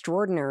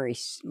extraordinarily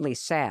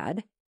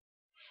sad.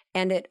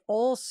 And it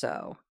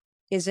also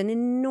is an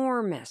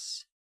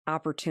enormous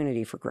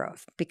opportunity for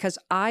growth, because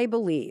I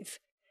believe,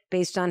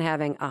 based on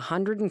having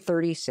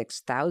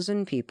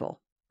 136,000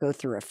 people go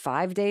through a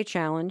 5-day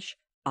challenge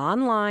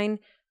online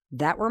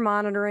that we're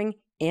monitoring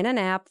in an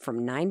app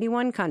from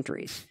 91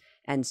 countries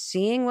and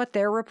seeing what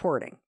they're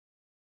reporting,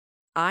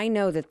 I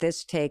know that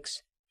this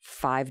takes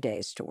 5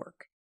 days to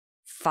work.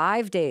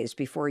 5 days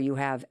before you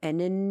have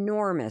an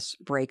enormous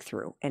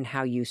breakthrough in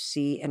how you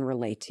see and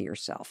relate to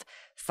yourself.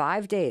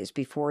 5 days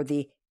before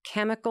the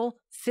chemical,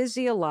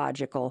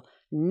 physiological,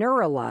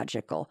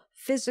 neurological,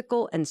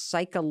 physical, and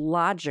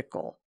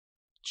psychological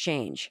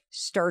change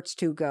starts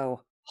to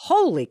go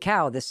holy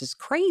cow, this is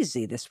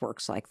crazy. This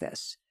works like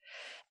this.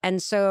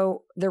 And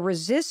so the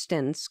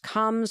resistance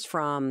comes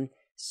from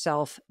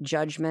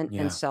self-judgment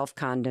and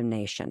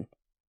self-condemnation.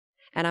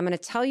 And I'm going to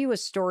tell you a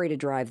story to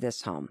drive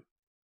this home.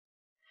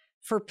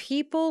 For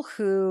people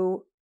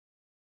who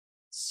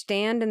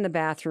stand in the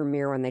bathroom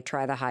mirror when they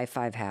try the high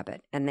five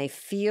habit and they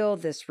feel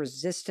this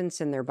resistance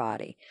in their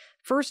body,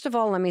 first of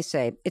all, let me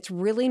say, it's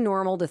really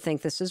normal to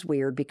think this is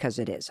weird because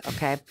it is,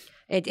 okay?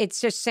 It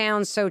just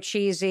sounds so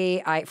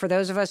cheesy. For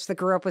those of us that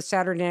grew up with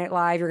Saturday Night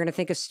Live, you're going to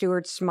think of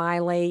Stuart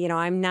Smiley. You know,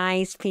 I'm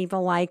nice,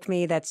 people like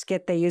me, that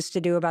skit they used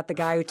to do about the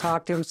guy who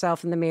talked to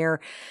himself in the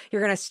mirror.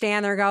 You're going to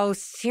stand there and go,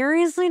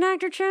 seriously,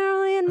 Dr.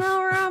 Charlie and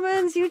Mel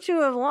Robbins, you two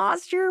have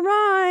lost your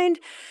mind.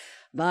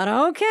 But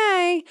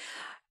okay.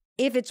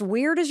 If it's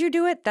weird as you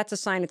do it, that's a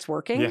sign it's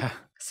working. Yeah.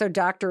 So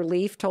Dr.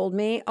 Leaf told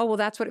me, oh, well,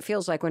 that's what it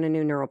feels like when a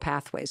new neural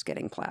pathway is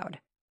getting plowed.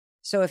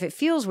 So if it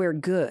feels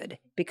weird, good,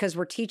 because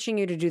we're teaching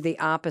you to do the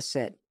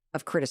opposite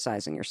of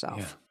criticizing yourself.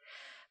 Yeah.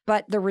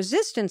 But the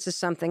resistance is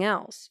something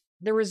else.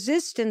 The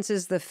resistance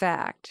is the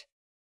fact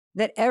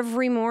that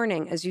every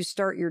morning as you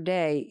start your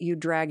day, you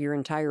drag your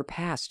entire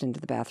past into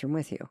the bathroom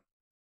with you.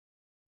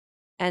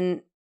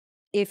 And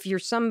if you're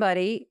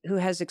somebody who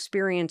has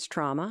experienced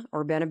trauma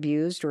or been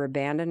abused or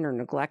abandoned or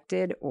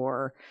neglected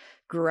or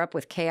grew up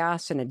with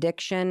chaos and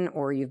addiction,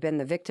 or you've been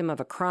the victim of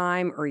a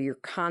crime, or you're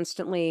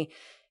constantly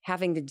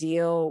having to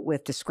deal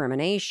with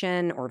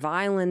discrimination or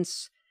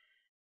violence,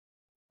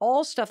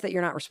 all stuff that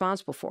you're not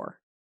responsible for.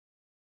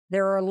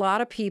 There are a lot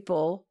of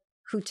people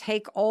who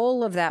take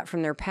all of that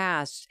from their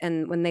past,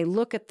 and when they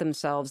look at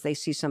themselves, they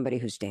see somebody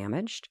who's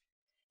damaged.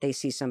 They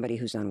see somebody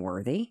who's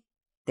unworthy.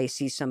 They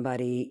see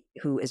somebody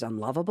who is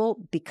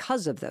unlovable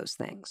because of those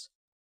things.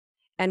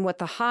 And what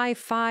the high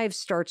five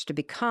starts to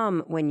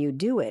become when you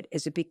do it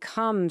is it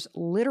becomes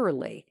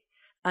literally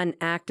an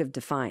act of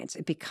defiance.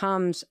 It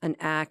becomes an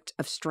act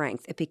of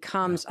strength. It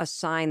becomes a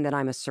sign that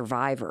I'm a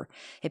survivor.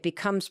 It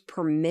becomes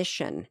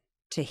permission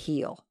to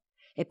heal.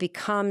 It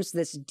becomes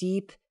this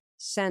deep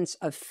sense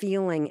of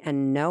feeling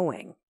and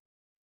knowing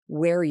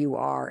where you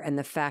are and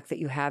the fact that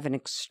you have an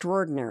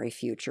extraordinary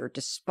future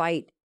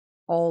despite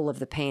all of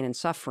the pain and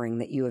suffering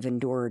that you have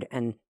endured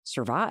and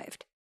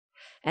survived.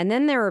 And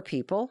then there are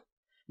people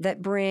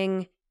that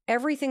bring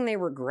everything they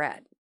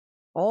regret,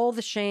 all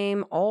the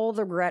shame, all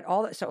the regret,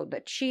 so the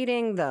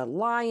cheating, the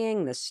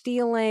lying, the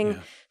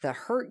stealing, the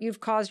hurt you've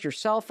caused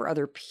yourself or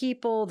other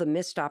people, the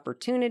missed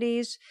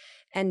opportunities.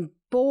 And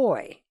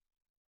boy,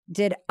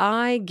 did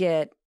I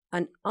get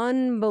an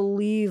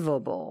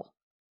unbelievable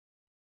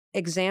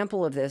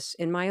example of this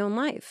in my own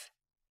life.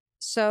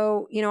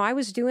 So, you know, I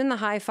was doing the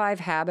high five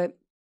habit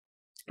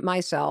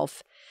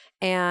myself.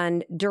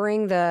 And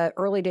during the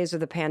early days of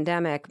the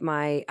pandemic,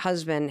 my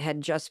husband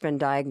had just been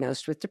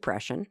diagnosed with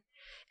depression.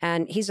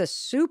 And he's a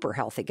super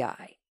healthy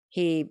guy.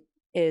 He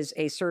is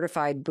a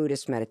certified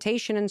Buddhist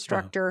meditation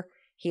instructor.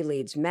 He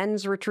leads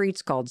men's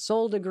retreats called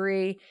Soul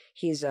Degree.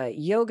 He's a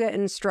yoga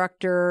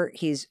instructor.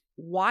 He's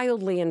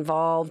wildly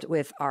involved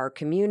with our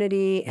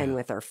community and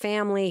with our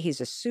family.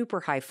 He's a super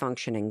high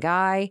functioning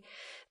guy.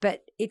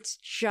 But he's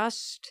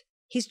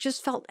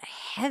just felt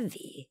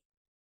heavy.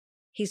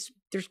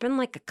 There's been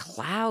like a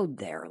cloud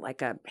there,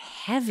 like a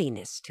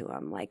heaviness to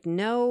him, like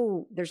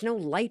there's no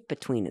light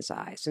between his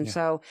eyes. And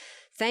so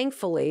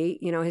thankfully,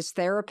 you know, his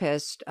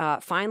therapist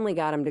finally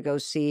got him to go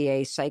see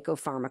a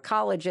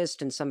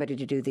psychopharmacologist and somebody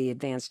to do the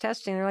advanced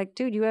testing. They're like,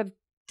 dude, you have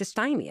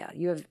dysthymia.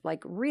 You have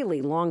like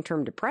really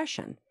long-term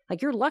depression.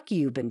 Like you're lucky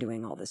you've been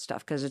doing all this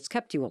stuff because it's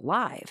kept you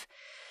alive.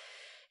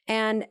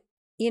 And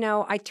you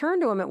know, I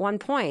turned to him at one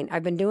point.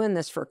 I've been doing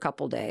this for a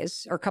couple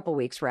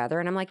weeks rather.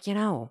 And I'm like, you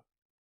know,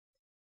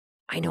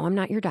 I know I'm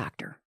not your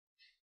doctor,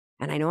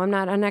 and I know I'm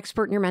not an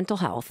expert in your mental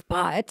health,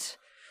 but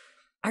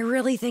I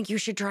really think you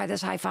should try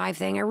this high five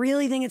thing. I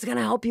really think it's going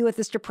to help you with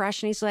this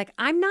depression. He's like,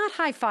 I'm not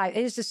high five.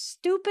 It is the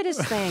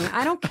stupidest thing.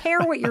 I don't care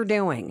what you're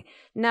doing.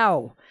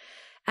 No.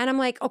 And I'm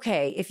like,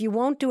 okay, if you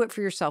won't do it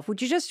for yourself,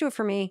 would you just do it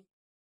for me?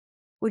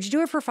 Would you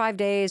do it for 5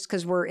 days?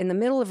 Because we're in the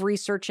middle of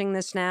researching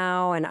this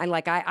now. And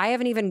I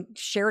haven't even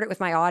shared it with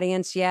my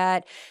audience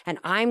yet. And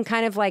I'm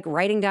kind of like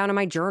writing down in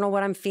my journal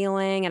what I'm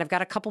feeling. And I've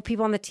got a couple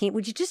people on the team.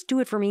 Would you just do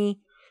it for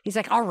me? He's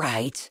like, all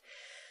right.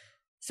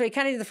 So he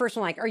kind of did the first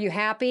one, like, are you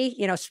happy?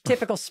 You know,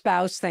 typical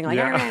spouse thing. Like,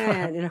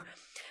 you know.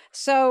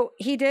 So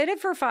he did it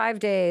for 5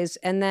 days.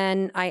 And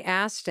then I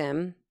asked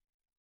him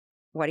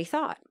what he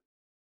thought.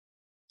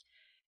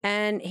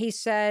 And he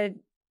said,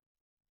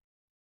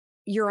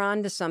 you're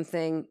on to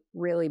something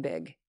really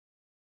big.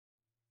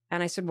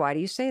 And I said, why do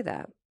you say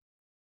that?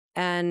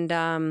 And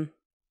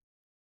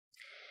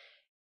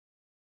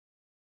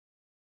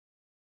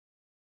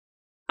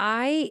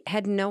I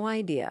had no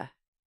idea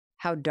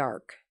how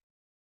dark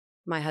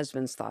my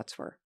husband's thoughts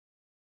were.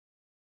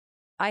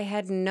 I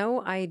had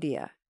no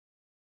idea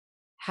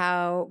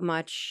how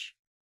much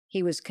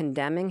he was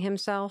condemning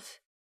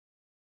himself,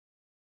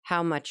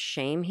 how much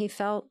shame he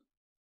felt.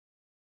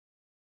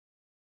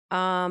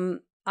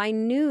 I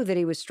knew that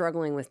he was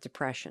struggling with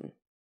depression.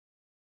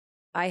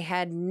 I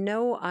had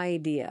no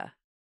idea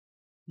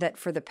that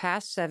for the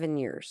past 7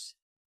 years,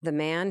 the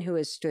man who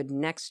has stood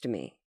next to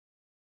me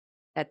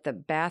at the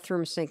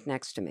bathroom sink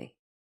next to me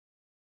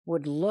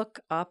would look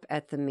up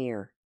at the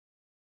mirror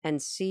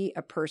and see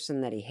a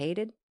person that he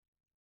hated.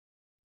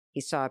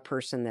 He saw a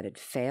person that had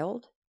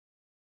failed.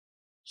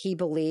 He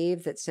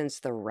believed that since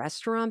the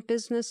restaurant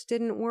business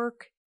didn't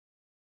work,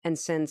 and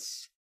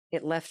since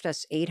it left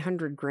us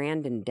 800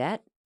 grand in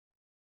debt,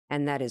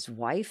 and that his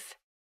wife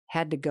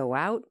had to go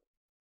out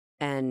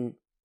and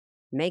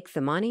make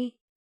the money,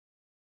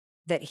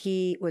 that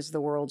he was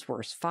the world's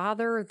worst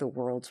father, the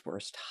world's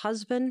worst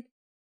husband,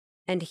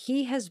 and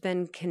he has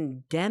been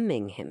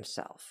condemning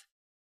himself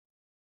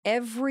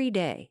every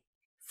day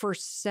for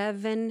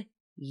 7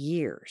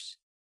 years.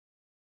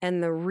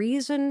 And the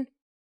reason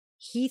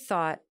he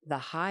thought the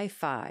high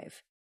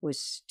five was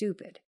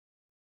stupid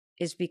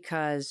is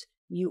because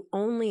you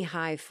only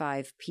high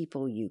five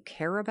people you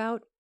care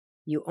about.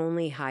 You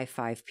only high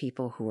five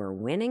people who are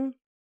winning.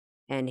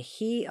 And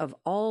he, of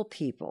all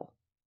people,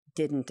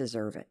 didn't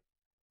deserve it.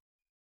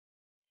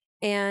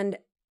 And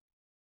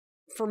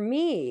for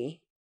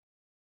me,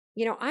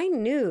 you know, I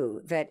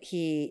knew that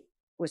he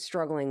was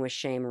struggling with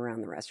shame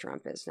around the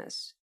restaurant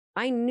business.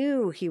 I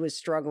knew he was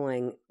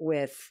struggling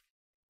with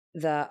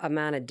the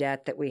amount of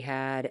debt that we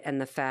had and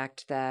the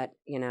fact that,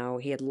 you know,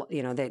 he had,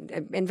 you know,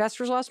 the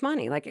investors lost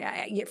money. Like,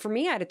 for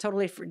me, I had a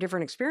totally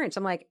different experience.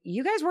 I'm like,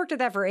 you guys worked at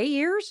that for 8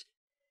 years?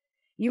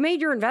 You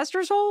made your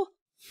investors whole?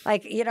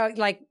 Like, you know,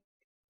 like,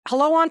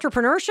 hello,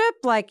 entrepreneurship?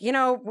 Like, you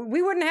know,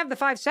 we wouldn't have the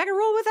 5-second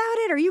rule without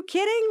it. Are you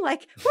kidding?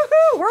 Like,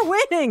 woohoo, we're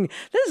winning.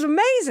 This is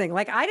amazing.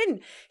 Like,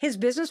 his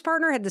business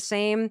partner had the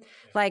same,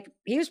 like,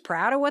 he was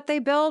proud of what they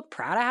built,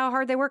 proud of how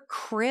hard they worked.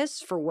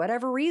 Chris, for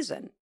whatever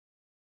reason,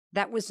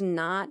 that was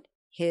not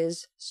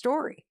his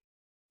story.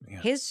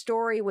 Yeah. His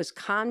story was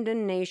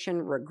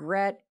condemnation,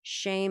 regret,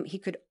 shame. He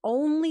could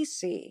only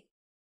see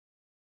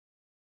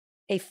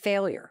a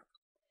failure.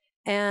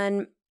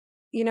 And,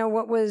 you know,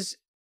 what was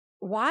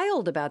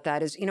wild about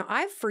that is, you know,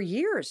 I've for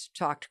years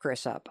talked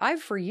Chris up.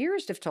 I've for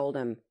years have told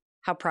him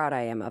how proud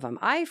I am of him.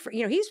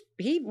 You know,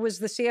 he was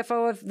the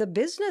CFO of the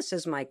business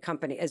as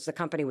the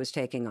company was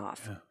taking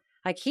off. Yeah.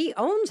 Like, he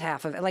owns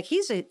half of it. Like,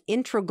 he's an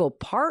integral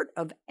part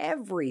of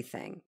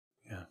everything.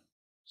 Yeah.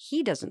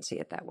 He doesn't see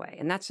it that way.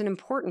 And that's an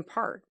important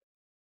part.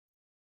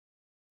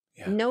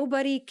 Yeah.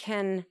 Nobody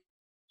can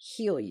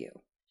heal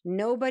you.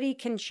 Nobody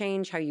can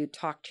change how you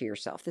talk to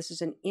yourself. This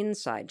is an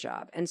inside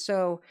job. And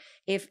so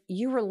if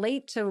you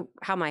relate to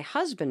how my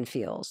husband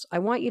feels, I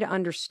want you to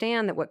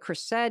understand that what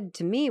Chris said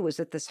to me was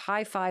that this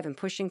high five and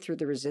pushing through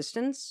the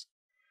resistance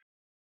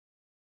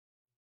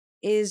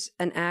is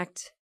an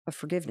act of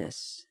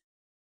forgiveness.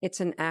 It's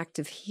an act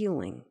of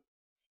healing.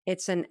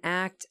 It's an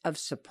act of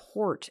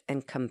support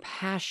and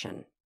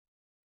compassion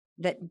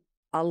that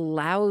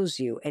allows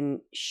you and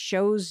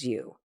shows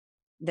you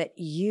that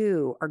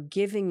you are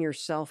giving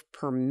yourself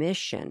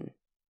permission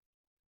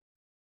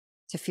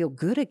to feel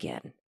good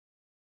again,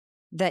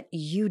 that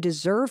you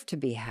deserve to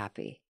be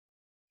happy,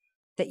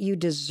 that you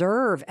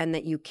deserve and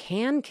that you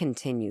can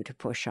continue to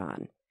push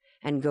on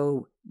and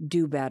go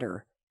do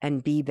better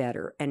and be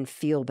better and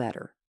feel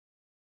better.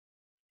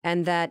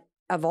 And that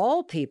of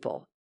all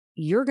people,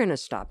 you're going to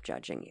stop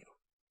judging you.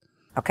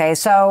 Okay,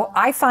 so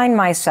I find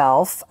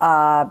myself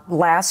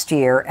last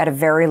year at a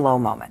very low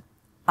moment.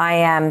 I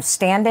am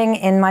standing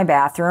in my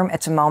bathroom.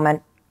 It's a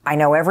moment I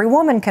know every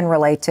woman can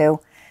relate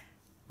to.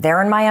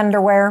 There in my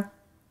underwear.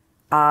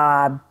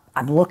 I'm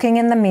looking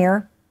in the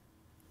mirror.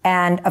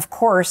 And of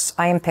course,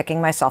 I am picking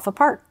myself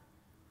apart.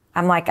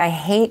 I'm like, I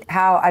hate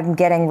how I'm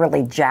getting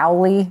really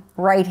jowly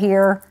right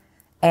here.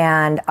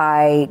 And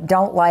I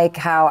don't like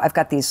how I've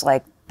got these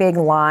like big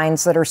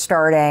lines that are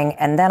starting.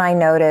 And then I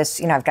notice,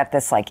 you know, I've got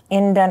this like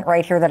indent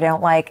right here that I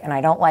don't like. And I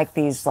don't like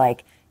these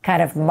like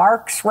kind of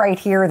marks right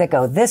here that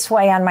go this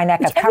way on my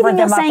neck. I've covered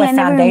them up with foundation.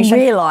 I never even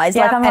realized.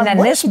 Yeah, and then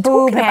this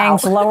boob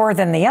hangs lower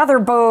than the other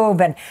boob.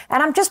 And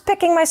I'm just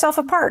picking myself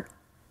apart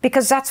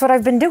because that's what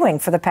I've been doing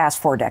for the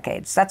past 4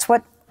 decades. That's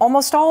what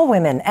almost all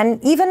women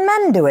and even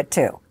men do it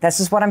too. This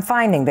is what I'm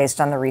finding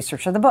based on the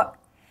research of the book.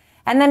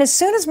 And then as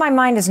soon as my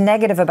mind is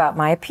negative about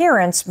my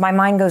appearance, my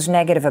mind goes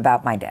negative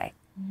about my day.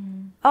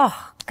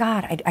 Oh,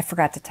 God, I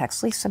forgot to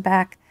text Lisa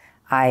back.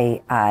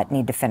 I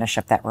need to finish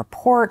up that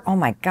report. Oh,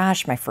 my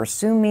gosh, my first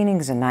Zoom meeting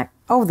is in 9.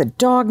 Oh, the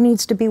dog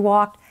needs to be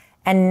walked.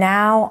 And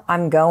now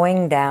I'm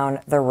going down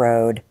the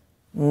road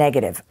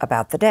negative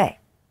about the day.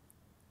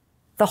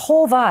 The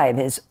whole vibe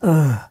is,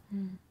 ugh.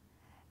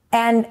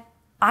 And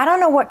I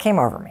don't know what came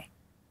over me,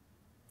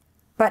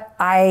 but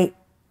I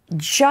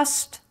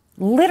just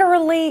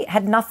literally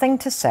had nothing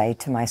to say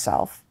to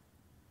myself.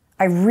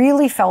 I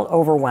really felt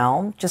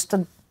overwhelmed, just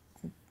an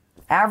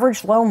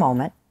average low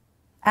moment.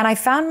 And I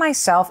found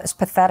myself, as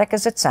pathetic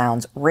as it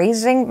sounds,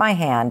 raising my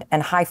hand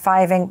and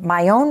high-fiving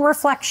my own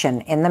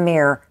reflection in the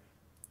mirror,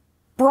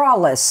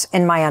 braless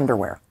in my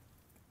underwear.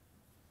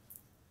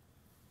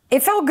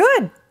 It felt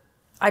good.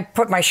 I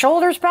put my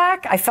shoulders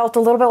back. I felt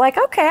a little bit like,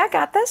 okay, I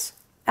got this.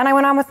 And I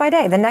went on with my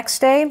day. The next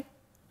day,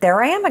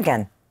 there I am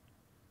again.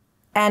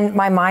 And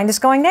my mind is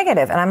going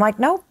negative. And I'm like,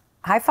 nope,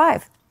 high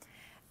five.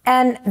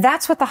 And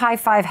that's what the high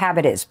five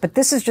habit is. But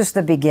this is just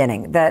the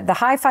beginning. The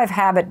high five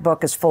habit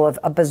book is full of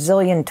a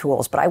bazillion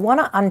tools, but I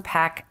want to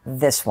unpack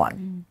this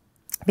one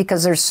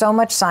because there's so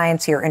much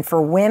science here. And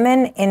for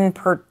women in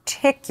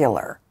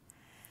particular,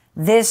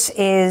 this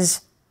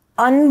is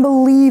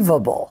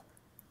unbelievable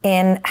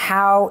in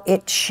how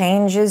it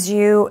changes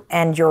you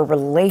and your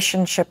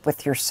relationship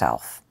with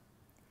yourself.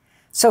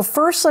 So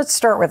first, let's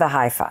start with a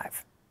high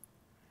five.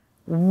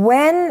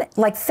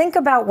 Think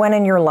about when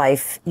in your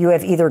life you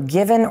have either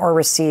given or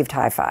received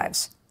high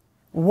fives.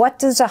 What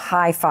does a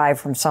high five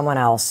from someone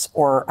else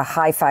or a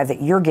high five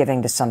that you're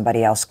giving to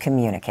somebody else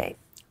communicate?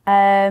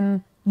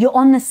 You're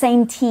on the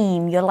same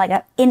team. You're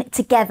like in it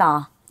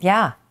together.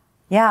 Yeah.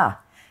 Yeah.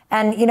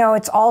 And,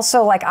 it's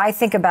also like, I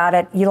think about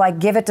it, you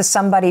give it to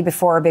somebody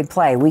before a big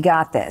play. We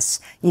got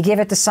this. You give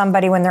it to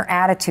somebody when their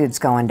attitude's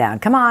going down.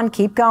 Come on,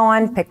 keep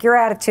going, pick your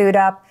attitude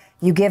up.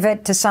 You give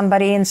it to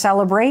somebody in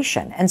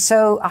celebration. And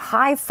so a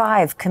high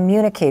five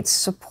communicates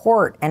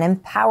support and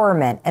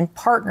empowerment and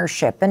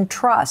partnership and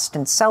trust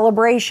and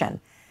celebration.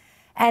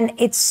 And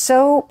it's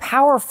so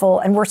powerful,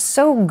 and we're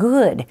so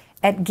good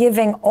at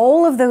giving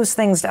all of those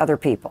things to other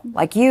people.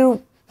 Like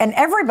you and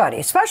everybody,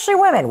 especially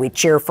women. We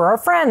cheer for our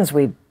friends.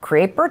 We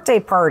create birthday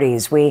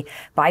parties. We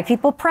buy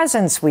people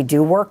presents. We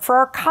do work for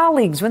our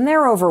colleagues when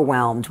they're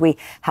overwhelmed. We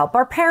help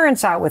our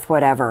parents out with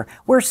whatever.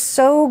 We're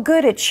so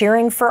good at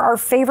cheering for our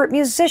favorite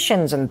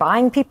musicians and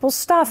buying people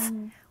stuff.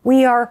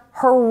 We are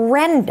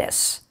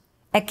horrendous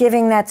at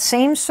giving that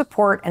same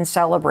support and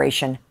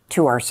celebration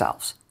to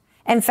ourselves.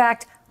 In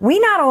fact, we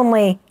not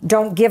only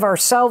don't give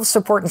ourselves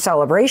support and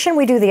celebration,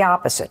 we do the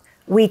opposite.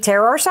 We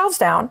tear ourselves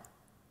down,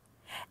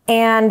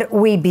 and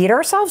we beat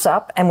ourselves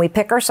up, and we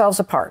pick ourselves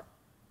apart.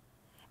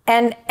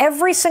 And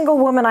every single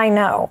woman I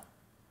know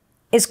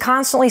is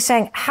constantly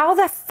saying, how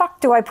the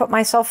fuck do I put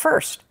myself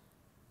first?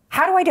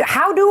 How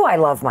do I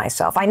love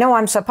myself? I know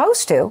I'm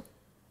supposed to.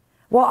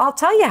 Well, I'll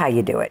tell you how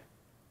you do it.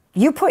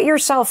 You put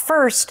yourself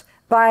first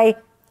by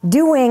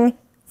doing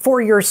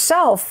for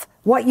yourself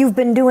what you've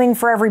been doing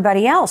for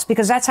everybody else,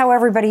 because that's how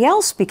everybody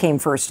else became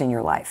first in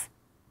your life.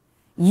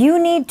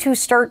 You need to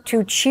start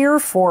to cheer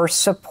for,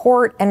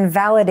 support, and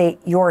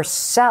validate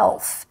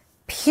yourself,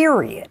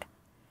 period.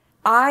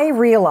 I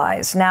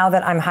realize now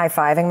that I'm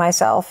high-fiving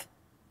myself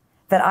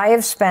that I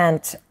have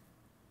spent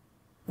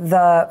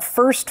the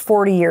first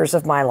 40 years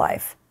of my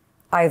life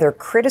either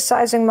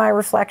criticizing my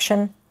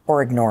reflection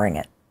or ignoring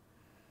it.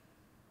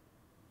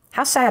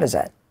 How sad is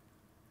that?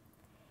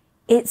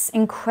 It's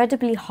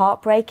incredibly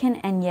heartbreaking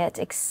and yet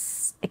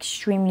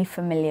extremely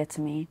familiar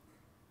to me.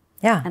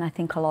 Yeah. And I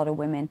think a lot of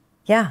women.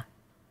 Yeah.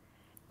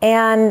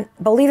 And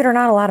believe it or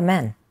not, a lot of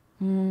men.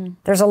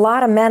 There's a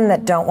lot of men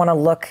that don't want to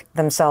look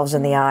themselves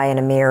in the eye in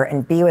a mirror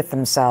and be with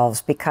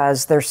themselves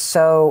because they're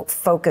so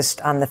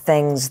focused on the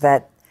things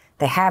that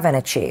they haven't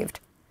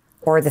achieved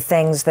or the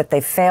things that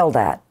they failed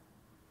at.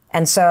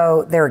 And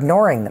so they're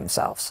ignoring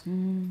themselves.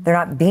 They're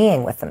not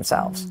being with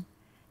themselves.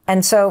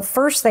 And so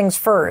first things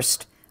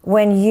first,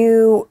 when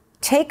you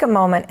take a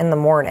moment in the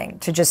morning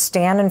to just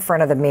stand in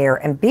front of the mirror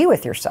and be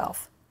with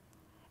yourself,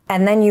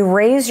 and then you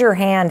raise your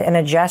hand in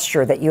a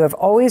gesture that you have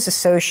always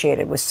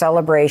associated with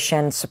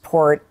celebration,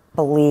 support,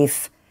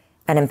 belief,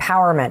 and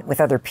empowerment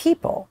with other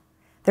people,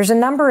 there's a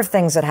number of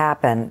things that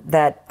happen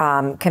that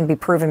can be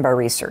proven by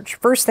research.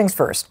 First things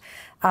first,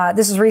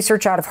 this is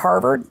research out of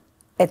Harvard.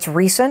 It's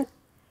recent.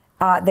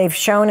 They've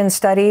shown in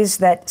studies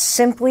that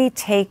simply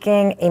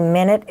taking a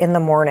minute in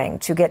the morning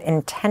to get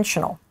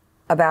intentional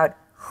about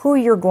who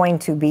you're going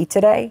to be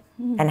today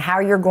and how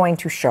you're going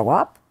to show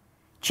up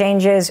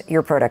changes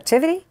your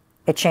productivity.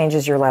 It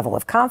changes your level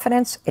of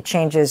confidence. It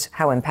changes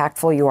how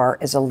impactful you are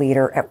as a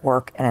leader at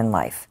work and in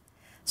life.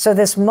 So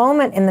this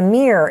moment in the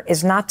mirror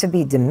is not to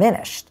be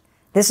diminished.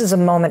 This is a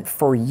moment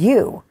for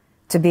you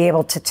to be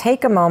able to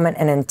take a moment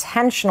and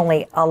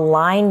intentionally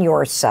align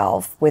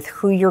yourself with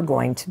who you're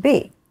going to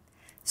be.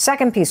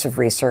 Second piece of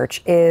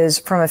research is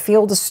from a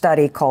field of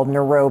study called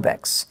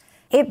neurobics.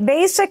 It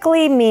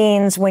basically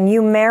means when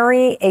you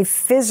marry a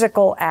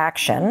physical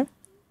action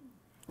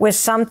with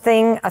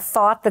something, a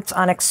thought that's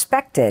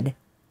unexpected,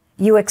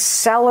 you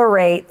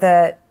accelerate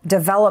the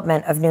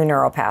development of new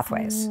neural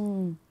pathways.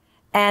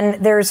 And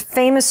there's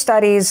famous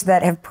studies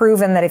that have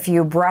proven that if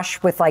you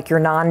brush with your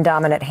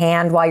non-dominant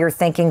hand while you're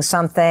thinking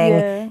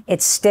something,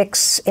 it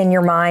sticks in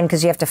your mind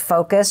because you have to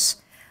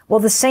focus. Well,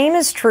 the same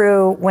is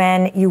true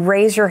when you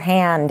raise your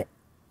hand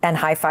and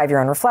high-five your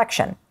own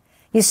reflection.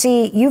 You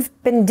see, you've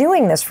been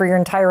doing this for your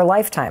entire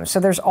lifetime. So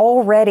there's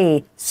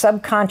already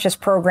subconscious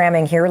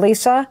programming here,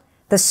 Lisa.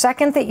 The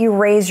second that you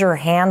raise your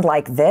hand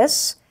like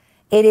this,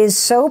 it is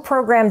so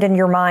programmed in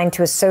your mind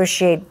to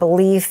associate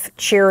belief,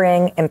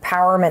 cheering,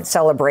 empowerment,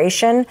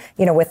 celebration,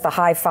 with the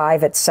high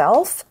five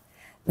itself,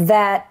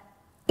 that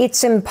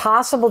it's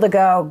impossible to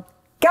go,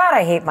 God,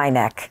 I hate my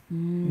neck.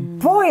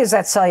 Boy, is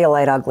that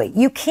cellulite ugly.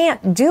 You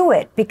can't do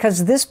it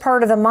because this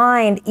part of the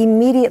mind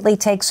immediately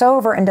takes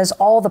over and does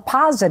all the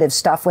positive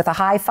stuff with a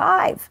high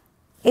five.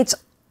 It's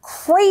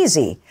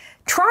crazy.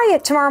 Try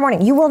it tomorrow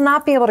morning. You will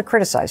not be able to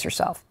criticize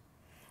yourself.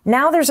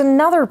 Now there's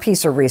another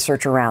piece of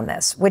research around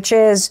this, which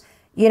is,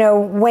 you know,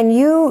 when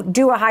you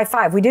do a high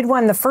five, we did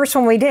one, the first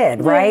one we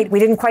did, right? We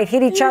didn't quite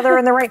hit each other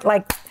in the right,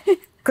 like,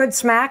 good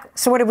smack.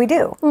 So what did we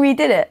do? We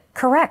did it.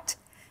 Correct.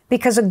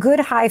 Because a good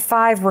high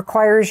five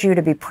requires you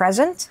to be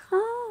present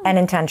and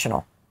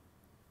intentional.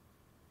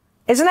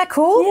 Isn't that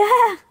cool?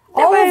 Yeah.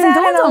 All of that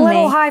in a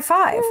little high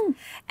five.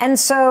 And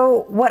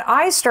so what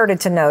I started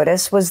to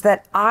notice was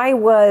that I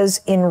was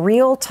in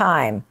real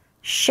time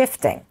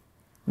shifting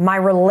my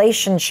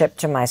relationship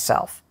to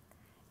myself.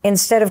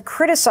 Instead of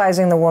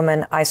criticizing the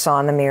woman I saw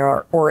in the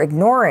mirror or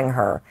ignoring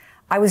her,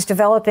 I was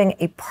developing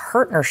a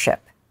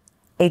partnership,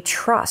 a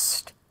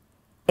trust,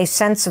 a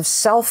sense of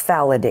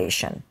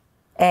self-validation,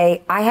 I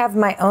have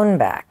my own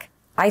back.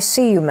 I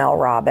see you, Mel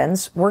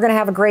Robbins. We're going to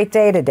have a great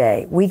day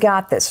today. We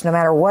got this. No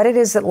matter what it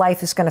is that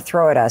life is going to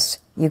throw at us,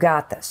 you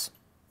got this.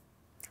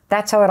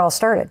 That's how it all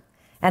started.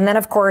 And then,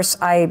 of course,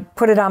 I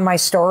put it on my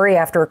story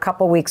after a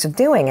couple weeks of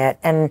doing it,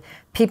 and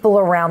people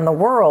around the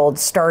world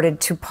started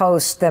to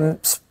post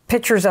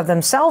pictures of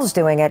themselves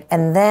doing it,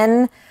 and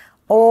then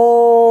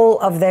all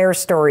of their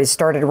stories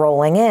started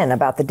rolling in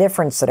about the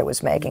difference that it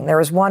was making. There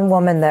was one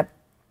woman that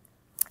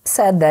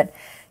said that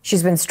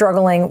she's been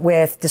struggling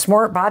with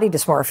body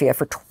dysmorphia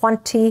for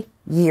 20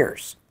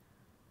 years.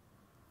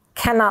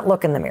 Cannot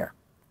look in the mirror.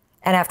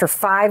 And after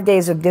 5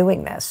 days of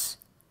doing this,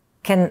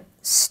 can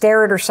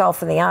stare at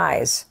herself in the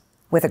eyes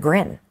with a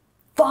grin.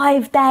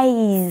 5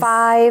 days.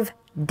 5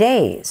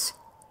 days.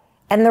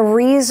 And the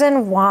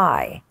reason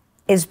why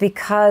is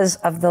because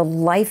of the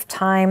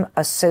lifetime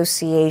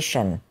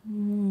association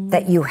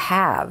that you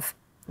have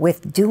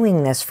with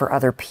doing this for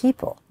other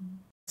people.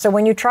 So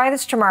when you try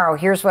this tomorrow,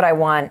 here's what I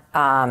want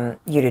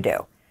you to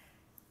do.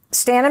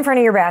 Stand in front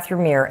of your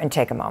bathroom mirror and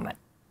take a moment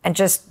and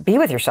just be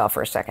with yourself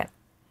for a second.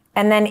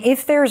 And then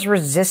if there's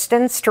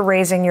resistance to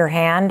raising your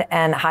hand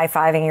and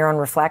high-fiving your own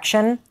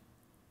reflection,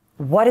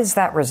 what is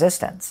that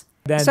resistance?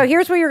 So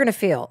here's what you're going to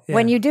feel. Yeah.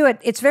 When you do it,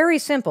 it's very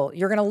simple.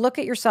 You're going to look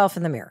at yourself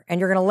in the mirror and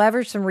you're going to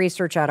leverage some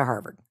research out of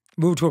Harvard.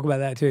 We'll talk about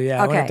that too.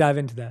 Yeah, okay. I want to dive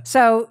into that.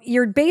 So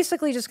you're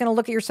basically just going to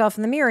look at yourself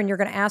in the mirror and you're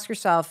going to ask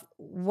yourself,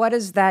 what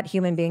does that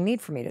human being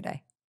need from me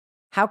today?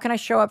 How can I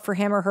show up for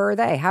him or her or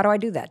they? How do I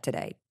do that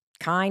today?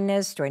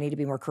 Kindness? Do I need to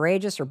be more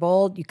courageous or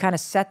bold? You kind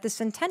of set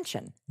this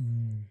intention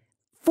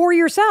for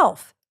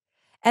yourself.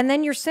 And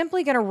then you're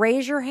simply going to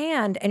raise your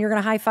hand and you're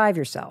going to high five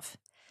yourself.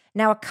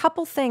 Now, a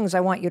couple things I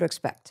want you to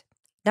expect.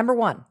 Number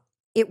one,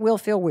 it will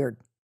feel weird,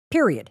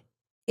 period.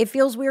 It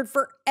feels weird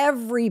for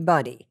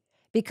everybody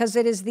because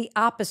it is the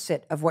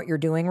opposite of what you're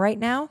doing right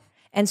now.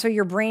 And so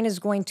your brain is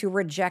going to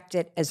reject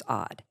it as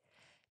odd.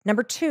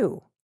 Number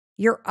two,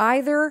 you're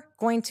either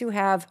going to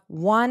have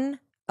one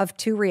of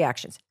two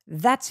reactions.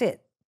 That's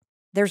it.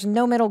 There's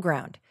no middle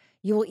ground.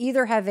 You will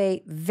either have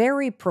a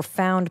very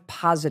profound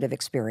positive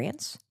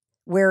experience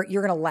where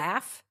you're going to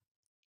laugh,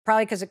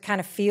 probably because it kind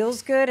of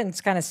feels good and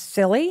it's kind of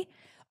silly,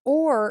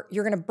 or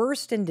you're going to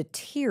burst into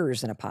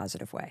tears in a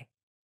positive way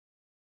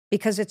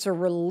because it's a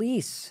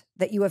release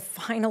that you have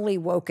finally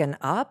woken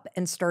up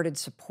and started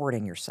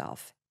supporting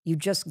yourself. You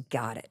just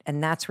got it.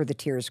 And that's where the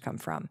tears come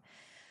from.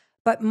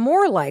 But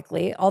more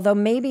likely, although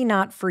maybe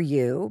not for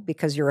you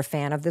because you're a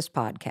fan of this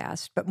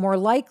podcast, but more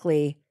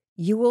likely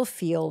you will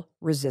feel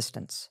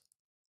resistance.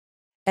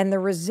 And the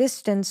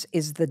resistance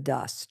is the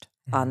dust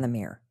on the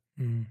mirror.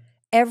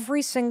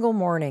 Every single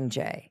morning,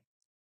 Jay,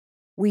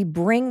 we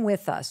bring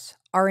with us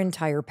our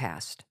entire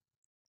past.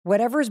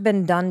 Whatever's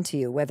been done to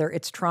you, whether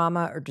it's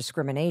trauma or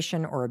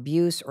discrimination or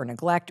abuse or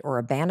neglect or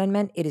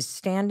abandonment, it is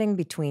standing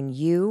between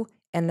you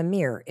and the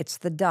mirror. It's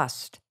the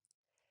dust.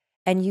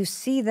 And you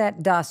see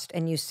that dust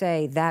and you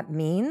say, that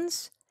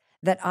means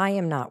that I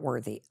am not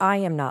worthy. I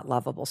am not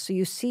lovable. So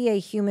you see a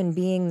human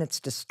being that's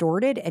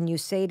distorted and you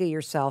say to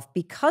yourself,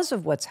 because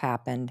of what's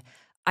happened,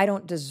 I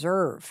don't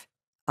deserve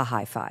a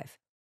high five.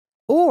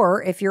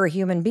 Or if you're a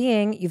human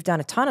being, you've done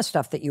a ton of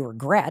stuff that you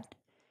regret.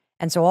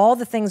 And so all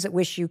the things that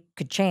wish you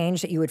could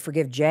change, that you would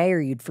forgive Jay or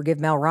you'd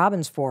forgive Mel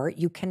Robbins for,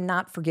 you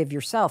cannot forgive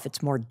yourself.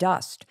 It's more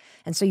dust.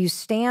 And so you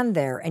stand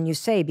there and you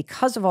say,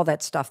 because of all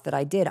that stuff that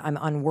I did, I'm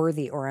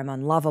unworthy or I'm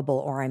unlovable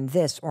or I'm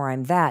this or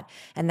I'm that.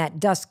 And that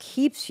dust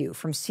keeps you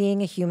from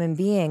seeing a human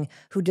being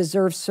who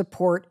deserves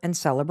support and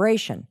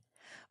celebration.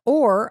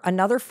 Or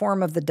another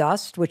form of the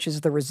dust, which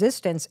is the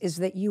resistance, is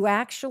that you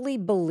actually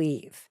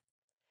believe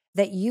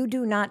that you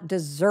do not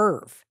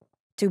deserve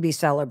to be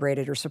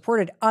celebrated or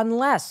supported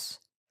unless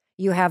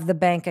you have the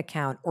bank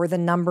account or the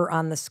number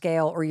on the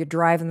scale or you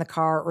drive in the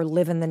car or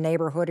live in the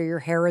neighborhood or your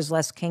hair is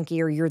less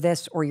kinky or you're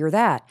this or you're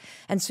that.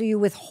 And so you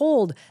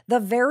withhold the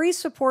very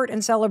support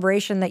and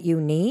celebration that you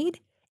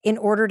need in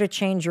order to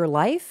change your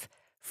life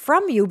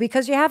from you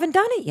because you haven't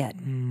done it yet.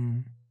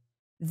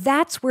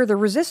 That's where the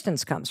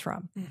resistance comes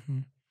from.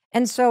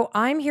 And so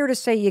I'm here to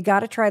say you got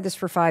to try this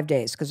for 5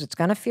 days because it's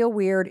going to feel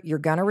weird. You're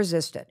going to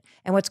resist it.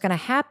 And what's going to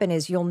happen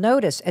is you'll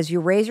notice as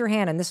you raise your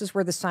hand, and this is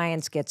where the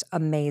science gets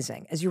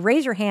amazing. As you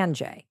raise your hand,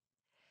 Jay,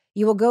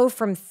 you will go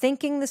from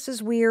thinking this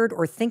is weird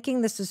or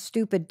thinking this is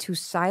stupid to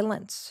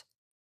silence.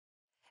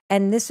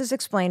 And this is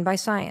explained by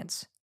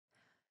science.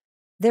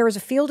 There is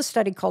a field of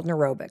study called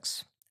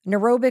neurobics.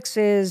 Neurobics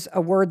is a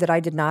word that I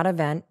did not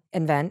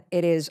invent.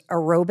 It is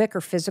aerobic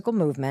or physical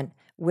movement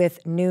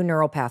with new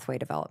neural pathway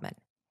development.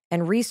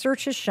 And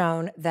research has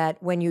shown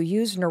that when you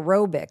use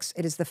neurobics,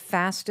 it is the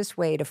fastest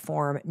way to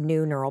form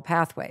new neural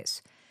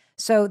pathways.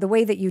 So the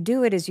way that you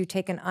do it is you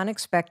take an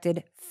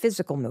unexpected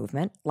physical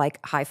movement,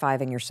 like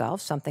high-fiving yourself,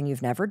 something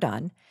you've never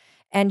done,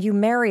 and you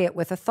marry it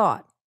with a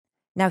thought.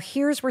 Now,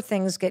 here's where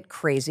things get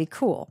crazy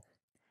cool.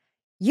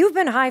 You've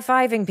been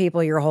high-fiving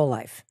people your whole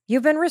life.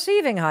 You've been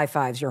receiving high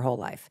fives your whole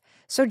life.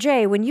 So,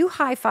 Jay, when you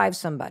high-five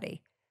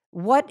somebody,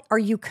 what are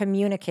you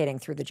communicating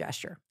through the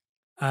gesture?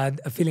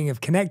 A feeling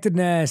of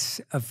connectedness,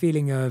 a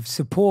feeling of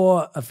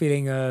support, a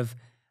feeling of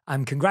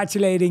I'm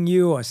congratulating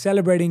you or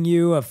celebrating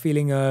you, a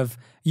feeling of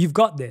you've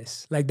got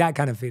this, like that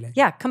kind of feeling.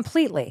 Yeah,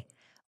 completely.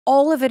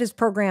 All of it is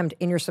programmed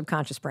in your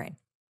subconscious brain.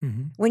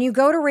 Mm-hmm. When you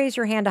go to raise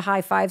your hand to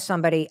high five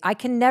somebody, I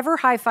can never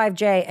high five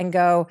Jay and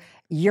go,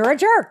 you're a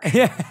jerk. Jay,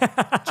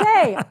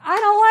 I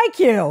don't like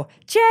you.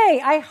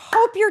 Jay, I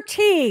hope your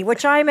tea,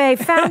 which I'm a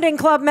founding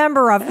club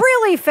member of,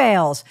 really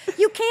fails.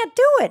 You can't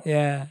do it.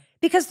 Yeah.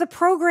 Because the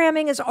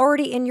programming is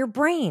already in your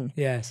brain.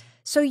 Yes.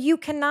 So you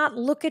cannot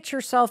look at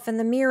yourself in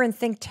the mirror and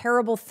think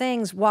terrible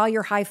things while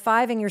you're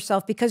high-fiving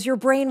yourself because your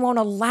brain won't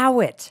allow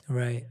it.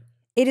 Right.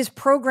 It is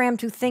programmed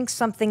to think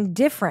something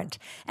different.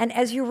 And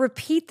as you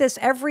repeat this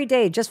every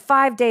day, just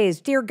 5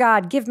 days, dear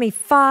God, give me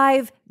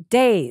 5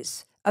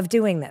 days of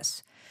doing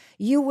this,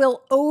 you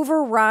will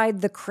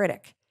override the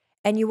critic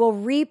and you will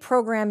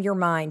reprogram your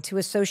mind to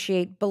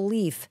associate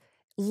belief,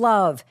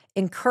 love,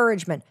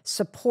 encouragement,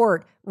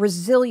 support,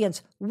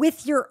 resilience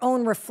with your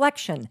own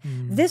reflection.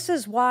 This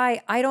is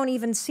why I don't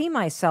even see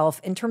myself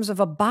in terms of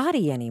a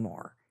body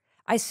anymore.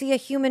 I see a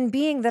human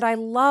being that I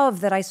love,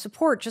 that I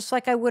support, just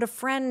like I would a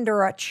friend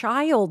or a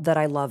child that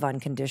I love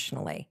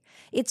unconditionally.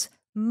 It's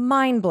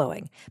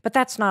mind-blowing, but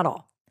that's not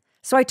all.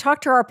 So I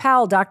talked to our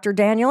pal, Dr.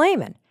 Daniel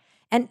Amen,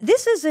 and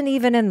this isn't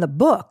even in the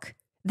book.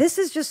 This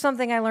is just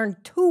something I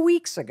learned 2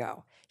 weeks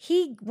ago.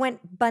 He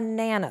went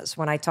bananas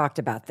when I talked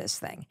about this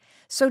thing.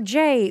 So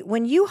Jay,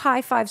 when you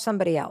high-five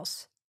somebody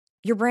else,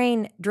 your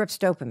brain drips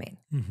dopamine.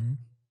 Mm-hmm.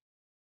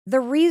 The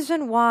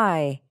reason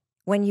why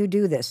when you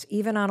do this,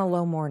 even on a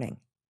low morning,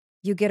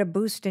 you get a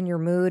boost in your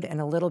mood and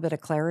a little bit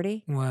of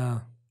clarity,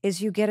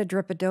 is you get a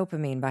drip of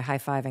dopamine by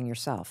high-fiving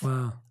yourself.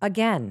 Wow.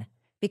 Again,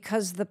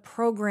 because the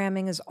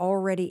programming is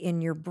already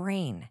in your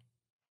brain.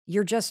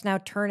 You're just now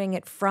turning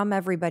it from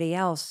everybody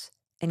else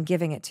and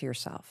giving it to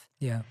yourself.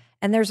 Yeah.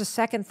 And there's a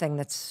second thing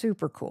that's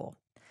super cool.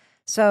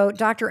 So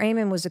Dr.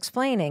 Amen was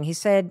explaining, he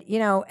said,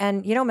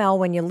 Mel,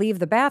 when you leave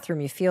the bathroom,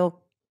 you feel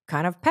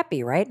kind of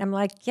peppy, right? And I'm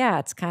like, yeah,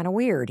 it's kind of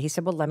weird. He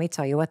said, well, let me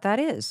tell you what that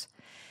is.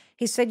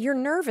 He said, your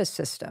nervous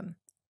system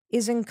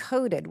is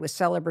encoded with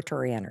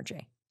celebratory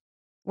energy.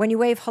 When you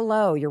wave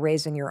hello, you're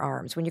raising your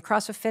arms. When you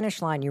cross a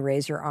finish line, you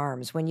raise your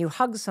arms. When you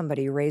hug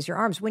somebody, you raise your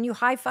arms. When you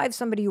high-five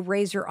somebody, you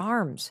raise your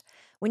arms.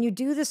 When you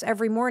do this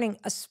every morning,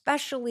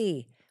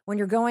 especially when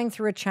you're going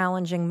through a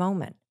challenging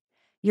moment,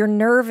 your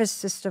nervous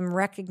system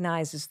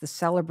recognizes the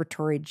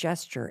celebratory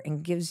gesture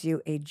and gives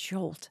you a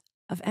jolt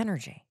of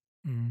energy.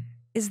 Mm.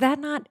 Is that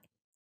not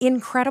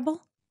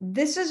incredible?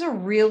 This is a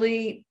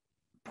really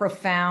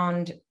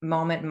profound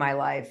moment in my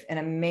life and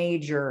a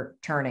major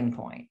turning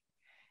point.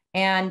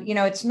 And,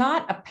 it's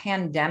not a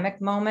pandemic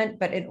moment,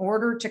 but in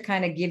order to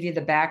kind of give you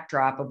the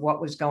backdrop of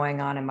what was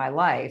going on in my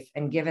life,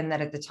 and given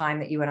that at the time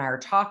that you and I are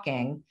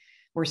talking,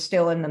 we're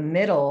still in the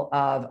middle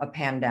of a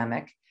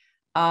pandemic,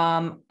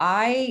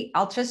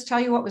 I'll just tell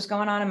you what was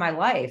going on in my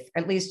life,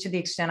 at least to the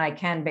extent I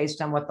can,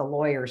 based on what the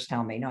lawyers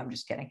tell me. No, I'm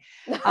just kidding.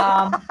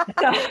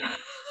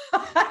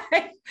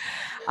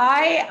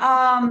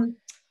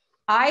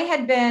 I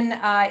had been,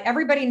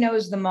 everybody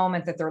knows the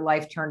moment that their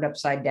life turned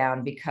upside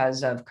down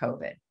because of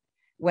COVID.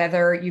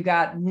 Whether you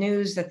got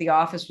news that the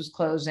office was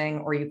closing,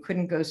 or you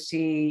couldn't go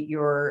see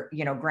your,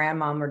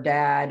 grandmom or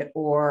dad,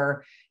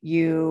 or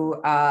you,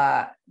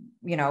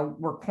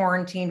 were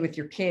quarantined with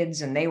your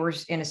kids and they were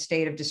in a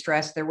state of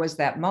distress, there was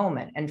that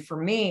moment. And for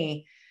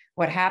me,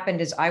 what happened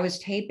is I was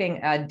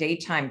taping a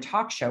daytime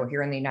talk show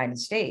here in the United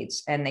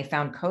States, and they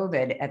found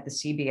COVID at the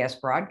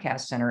CBS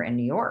Broadcast Center in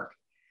New York.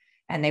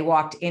 And they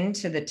walked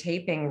into the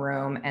taping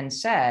room and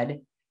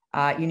said,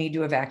 you need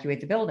to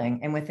evacuate the building.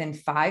 And within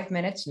 5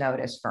 minutes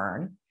notice,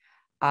 Fern,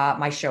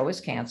 my show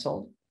was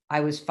canceled. I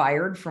was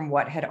fired from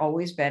what had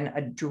always been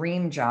a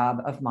dream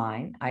job of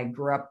mine. I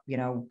grew up,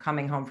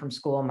 coming home from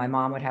school. My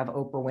mom would have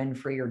Oprah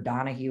Winfrey or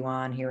Donahue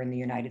on here in the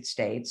United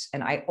States.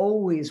 And I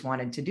always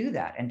wanted to do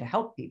that and to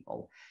help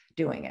people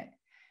doing it.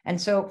 And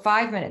so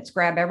 5 minutes,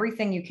 grab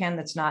everything you can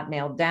that's not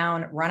nailed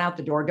down, run out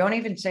the door. Don't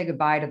even say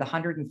goodbye to the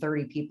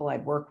 130 people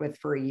I'd worked with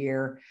for a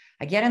year.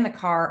 I get in the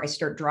car, I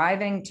start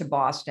driving to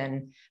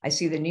Boston. I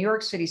see the New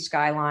York City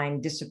skyline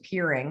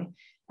disappearing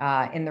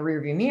in the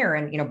rearview mirror.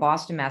 And,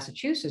 Boston,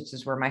 Massachusetts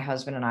is where my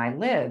husband and I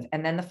live.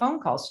 And then the phone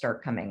calls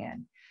start coming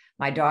in.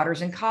 My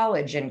daughter's in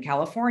college in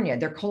California.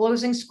 They're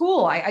closing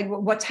school.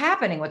 What's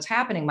happening? What's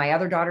happening? My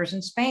other daughter's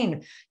in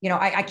Spain.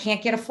 I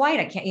can't get a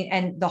flight. I can't,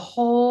 and the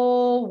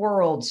whole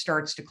world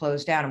starts to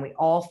close down, and we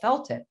all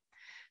felt it.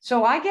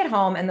 So I get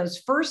home, and those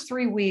first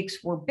 3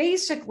 weeks were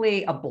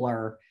basically a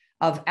blur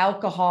of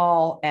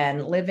alcohol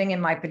and living in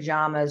my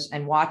pajamas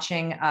and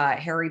watching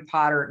Harry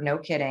Potter, no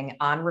kidding,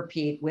 on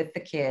repeat with the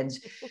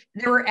kids.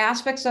 There were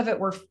aspects of it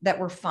that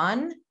were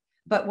fun,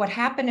 but what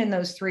happened in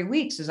those 3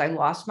 weeks is I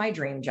lost my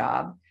dream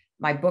job.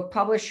 My book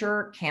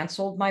publisher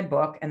canceled my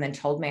book and then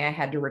told me I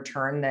had to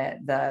return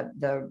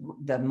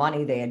the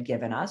money they had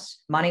given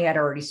us, money I'd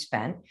already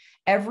spent.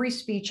 Every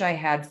speech I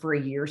had for a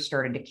year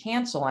started to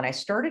cancel, and I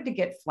started to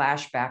get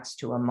flashbacks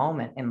to a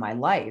moment in my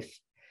life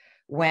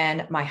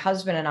when my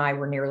husband and I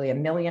were nearly $1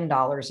 million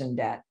in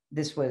debt.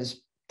 This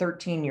was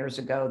 13 years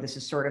ago. This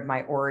is sort of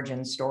my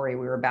origin story.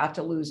 We were about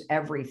to lose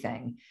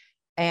everything.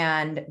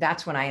 And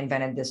that's when I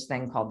invented this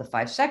thing called the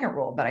 5-second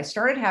rule. But I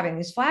started having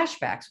these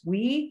flashbacks.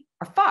 We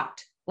are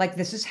fucked. Like,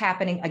 this is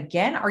happening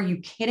again. Are you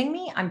kidding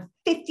me? I'm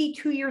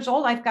 52 years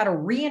old. I've got to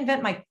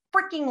reinvent my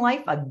freaking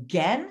life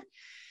again.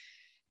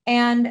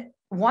 And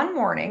one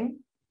morning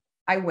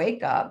I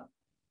wake up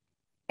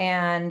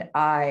and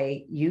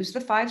I use the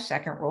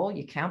 5-second rule.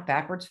 You count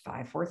backwards,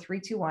 5, 4, 3,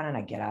 2, 1, and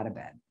I get out of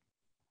bed.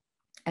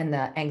 And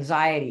the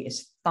anxiety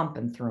is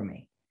thumping through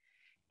me.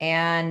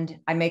 And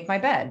I make my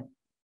bed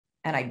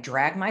and I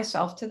drag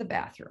myself to the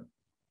bathroom.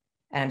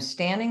 And I'm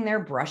standing there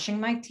brushing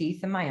my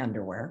teeth in my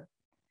underwear.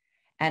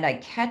 And I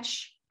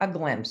catch a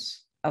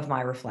glimpse of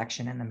my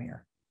reflection in the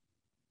mirror.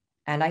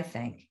 And I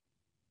think,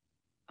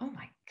 oh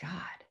my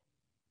God,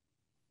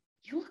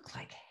 you look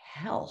like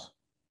hell.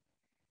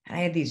 And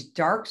I had these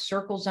dark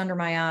circles under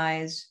my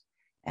eyes,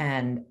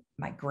 and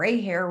my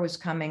gray hair was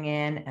coming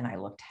in, and I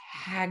looked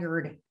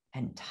haggard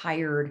and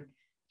tired.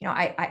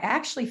 I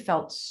actually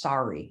felt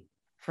sorry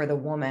for the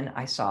woman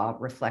I saw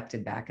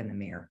reflected back in the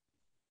mirror,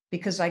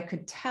 because I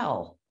could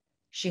tell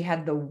she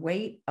had the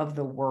weight of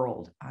the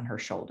world on her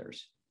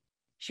shoulders.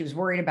 She was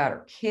worried about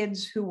her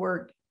kids who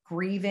were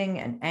grieving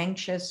and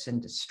anxious and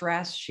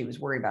distressed. She was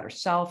worried about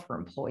herself, her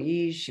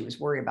employees. She was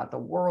worried about the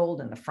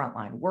world and the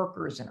frontline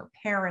workers and her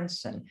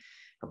parents and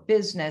her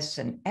business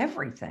and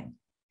everything.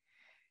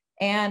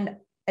 And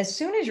as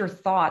soon as your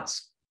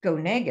thoughts go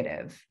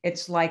negative,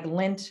 it's like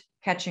lint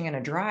catching in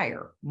a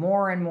dryer.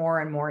 More and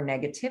more and more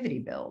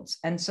negativity builds.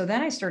 And so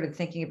then I started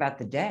thinking about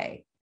the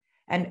day.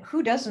 And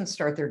who doesn't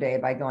start their day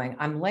by going,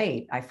 I'm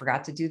late, I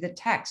forgot to do the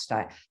text,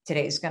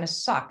 today's going to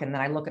suck. And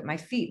then I look at my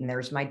feet and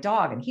there's my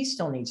dog and he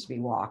still needs to be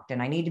walked.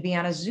 And I need to be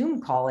on a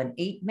Zoom call in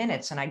 8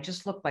 minutes. And I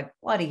just look like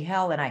bloody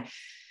hell. And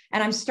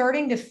I'm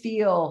starting to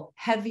feel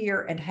heavier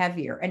and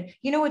heavier. And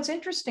what's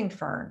interesting,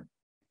 Fern,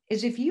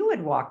 is if you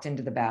had walked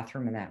into the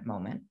bathroom in that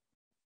moment,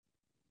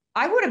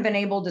 I would have been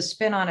able to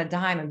spin on a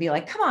dime and be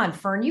like, come on,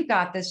 Fern, you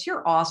got this.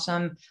 You're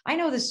awesome. I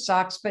know this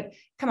sucks, but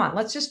come on,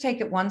 let's just take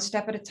it one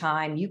step at a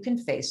time. You can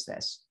face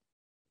this.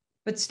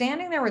 But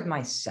standing there with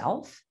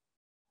myself,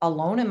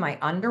 alone in my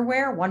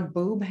underwear, one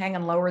boob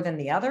hanging lower than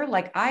the other,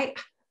 like I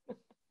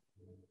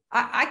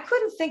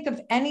couldn't think of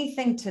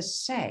anything to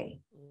say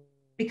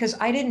because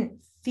I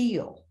didn't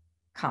feel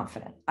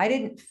confident. I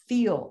didn't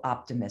feel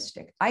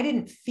optimistic. I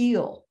didn't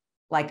feel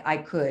like I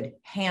could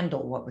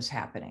handle what was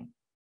happening.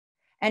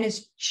 And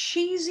as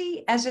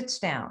cheesy as it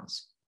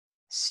sounds,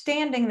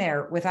 standing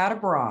there without a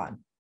bra on,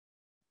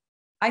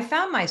 I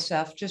found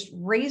myself just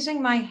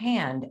raising my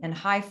hand and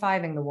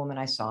high-fiving the woman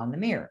I saw in the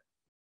mirror.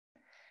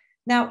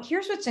 Now,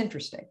 here's what's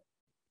interesting.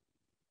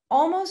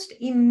 Almost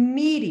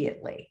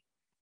immediately,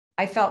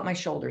 I felt my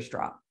shoulders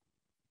drop.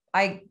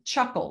 I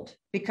chuckled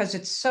because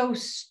it's so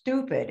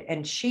stupid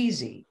and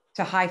cheesy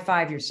to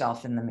high-five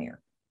yourself in the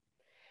mirror.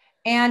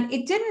 And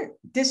it didn't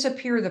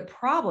disappear the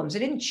problems. It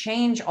didn't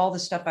change all the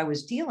stuff I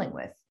was dealing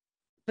with,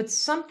 but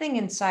something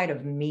inside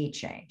of me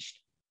changed.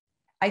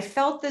 I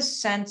felt this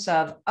sense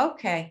of,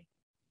 okay,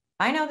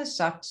 I know this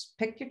sucks.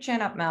 Pick your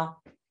chin up, Mel.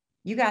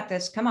 You got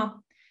this. Come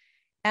on.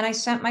 And I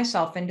sent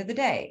myself into the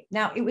day.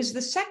 Now, it was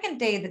the second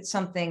day that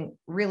something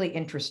really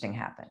interesting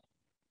happened,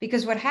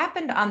 because what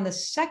happened on the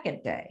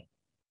second day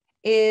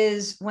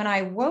is when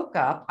I woke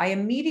up, I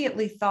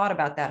immediately thought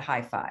about that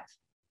high five.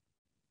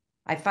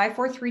 I 5,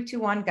 4, 3, 2,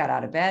 1, got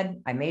out of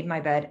bed. I made my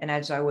bed. And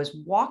as I was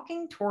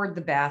walking toward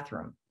the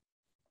bathroom,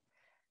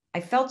 I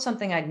felt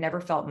something I'd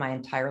never felt in my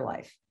entire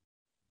life.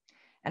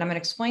 And I'm going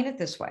to explain it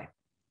this way.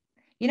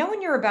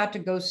 When you're about to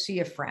go see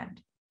a friend,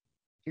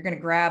 you're going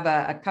to grab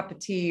a cup of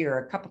tea or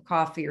a cup of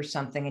coffee or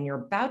something, and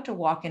you're about to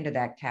walk into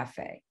that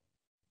cafe,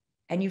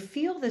 and you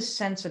feel this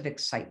sense of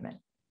excitement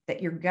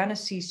that you're going to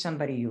see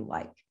somebody you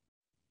like.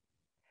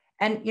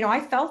 And, I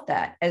felt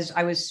that as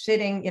I was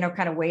sitting,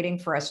 kind of waiting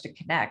for us to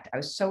connect. I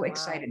was so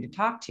excited to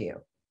talk to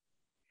you.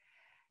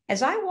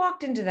 As I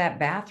walked into that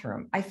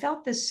bathroom, I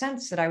felt this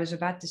sense that I was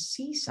about to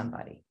see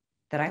somebody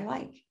that I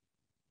like.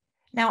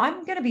 Now,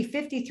 I'm going to be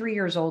 53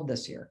 years old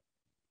this year.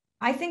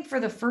 I think for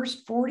the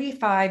first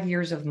 45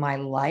 years of my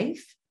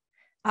life,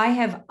 I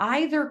have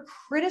either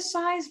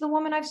criticized the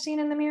woman I've seen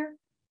in the mirror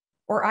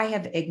or I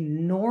have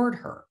ignored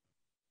her.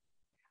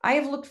 I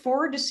have looked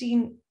forward to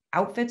seeing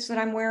outfits that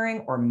I'm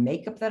wearing or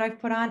makeup that I've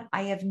put on.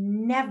 I have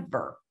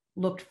never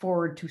looked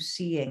forward to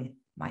seeing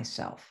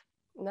myself.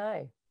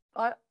 No,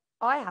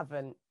 I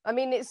haven't. I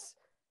mean,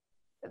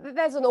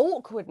 there's an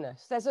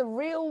awkwardness. There's a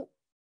real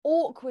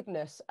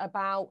awkwardness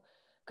about,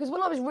 because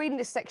when I was reading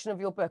this section of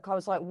your book, I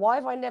was like, why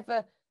have I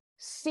never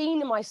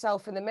seen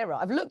myself in the mirror?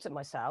 I've looked at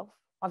myself.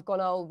 I've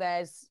gone, oh,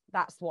 that's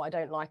what I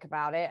don't like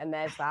about it. And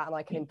there's that. And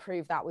I can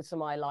improve that with some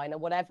eyeliner,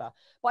 whatever.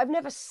 But I've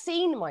never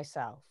seen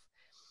myself.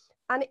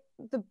 And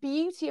the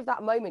beauty of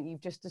that moment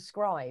you've just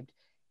described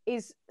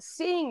is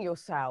seeing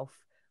yourself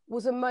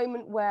was a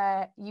moment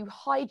where you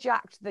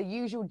hijacked the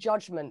usual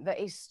judgment that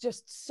is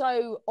just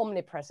so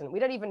omnipresent. We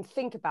don't even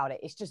think about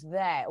it. It's just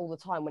there all the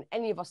time. When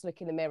any of us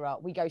look in the mirror,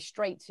 we go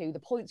straight to the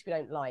points we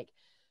don't like.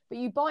 But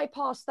you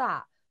bypass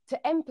that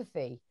to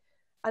empathy.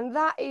 And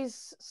that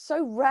is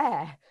so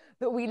rare,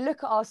 that we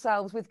look at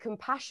ourselves with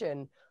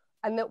compassion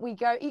and that we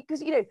go,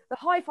 because, you know, the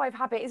high five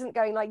habit isn't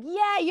going like,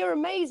 yeah, you're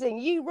amazing,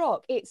 you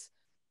rock. It's,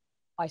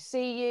 I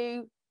see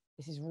you,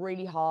 this is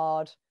really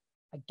hard.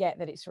 I get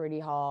that it's really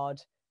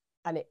hard.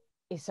 And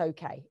it's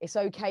okay. It's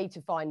okay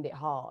to find it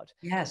hard.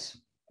 Yes.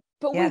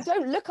 But we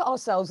don't look at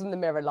ourselves in the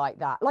mirror like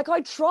that. Like,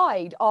 I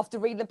tried after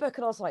reading the book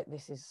and I was like,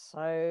 this is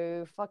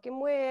so fucking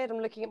weird. I'm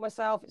looking at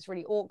myself. It's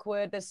really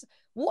awkward.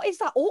 What is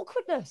that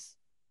awkwardness?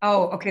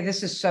 Oh, okay.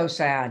 This is so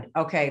sad.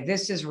 Okay.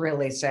 This is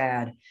really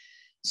sad.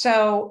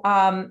 So,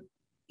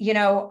 you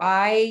know,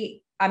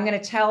 I'm going to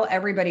tell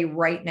everybody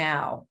right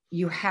now,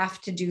 you have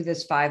to do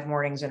this 5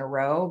 mornings in a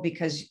row,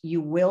 because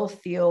you will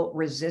feel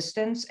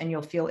resistance and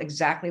you'll feel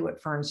exactly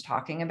what Fern's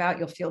talking about.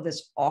 You'll feel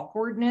this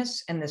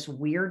awkwardness and this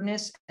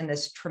weirdness and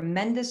this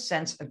tremendous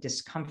sense of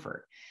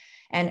discomfort.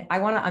 And I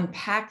want to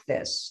unpack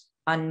this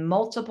on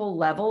multiple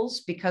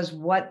levels, because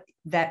what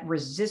that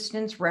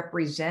resistance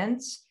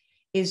represents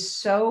is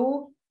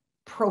so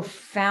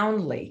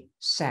profoundly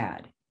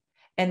sad.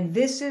 And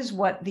this is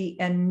what the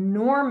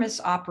enormous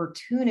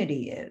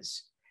opportunity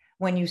is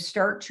when you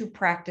start to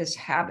practice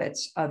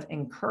habits of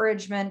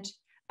encouragement,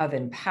 of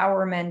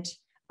empowerment,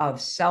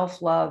 of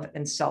self-love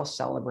and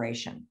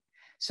self-celebration.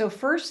 So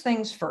first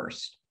things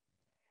first,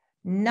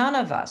 none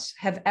of us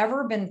have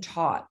ever been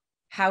taught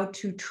how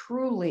to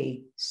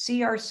truly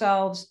see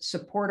ourselves,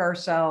 support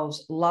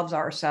ourselves, love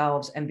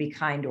ourselves, and be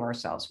kind to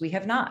ourselves. We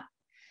have not.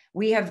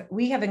 We have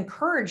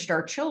encouraged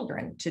our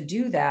children to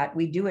do that.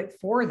 We do it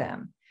for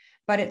them.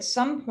 But at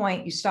some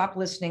point, you stop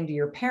listening to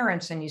your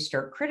parents and you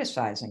start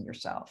criticizing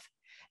yourself.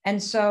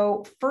 And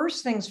so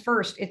first things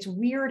first, it's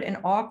weird and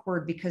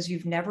awkward because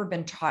you've never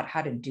been taught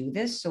how to do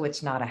this. So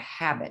it's not a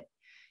habit.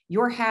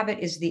 Your habit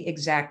is the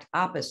exact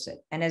opposite.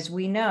 And as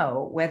we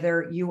know,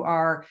 whether you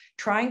are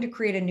trying to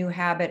create a new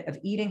habit of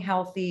eating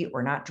healthy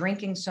or not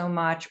drinking so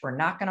much or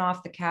knocking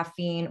off the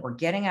caffeine or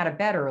getting out of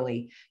bed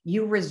early,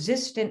 you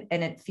resist it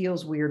and it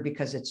feels weird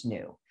because it's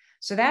new.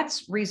 So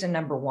that's reason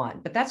number one,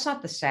 but that's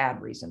not the sad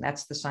reason.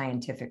 That's the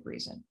scientific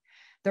reason.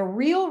 The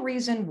real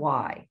reason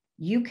why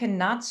you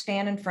cannot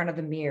stand in front of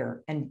the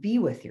mirror and be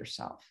with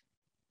yourself,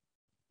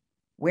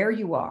 where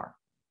you are,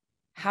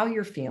 how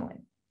you're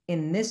feeling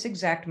in this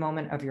exact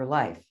moment of your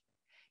life,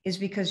 is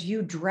because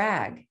you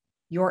drag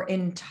your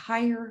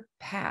entire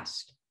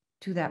past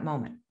to that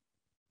moment.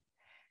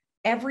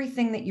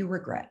 Everything that you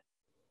regret,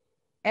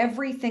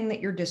 everything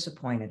that you're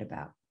disappointed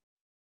about,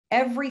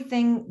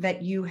 everything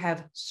that you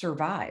have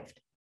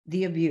survived,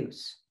 the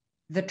abuse,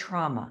 the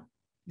trauma,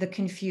 the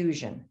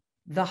confusion,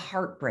 the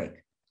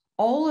heartbreak,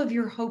 all of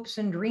your hopes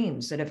and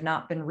dreams that have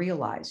not been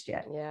realized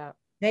yet. Yeah.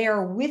 They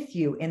are with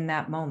you in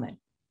that moment.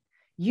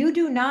 You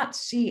do not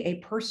see a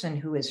person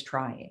who is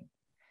trying.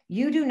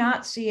 You do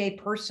not see a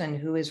person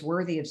who is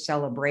worthy of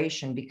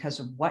celebration because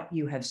of what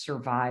you have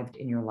survived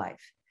in your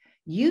life.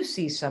 You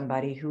see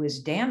somebody who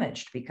is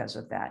damaged because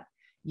of that.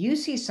 You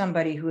see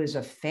somebody who is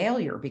a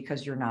failure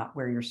because you're not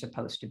where you're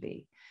supposed to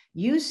be.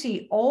 You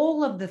see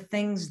all of the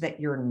things that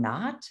you're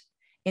not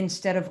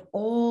instead of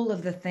all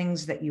of the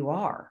things that you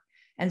are.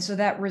 And so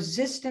that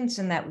resistance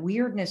and that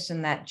weirdness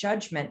and that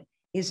judgment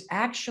is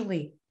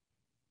actually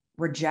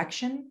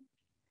rejection.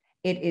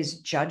 It is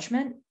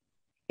judgment.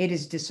 It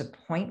is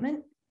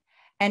disappointment.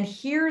 And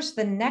here's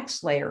the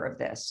next layer of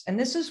this. And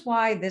this is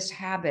why this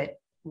habit,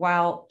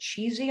 while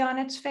cheesy on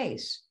its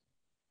face,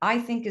 I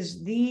think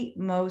is the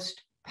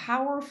most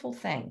powerful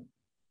thing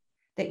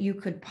that you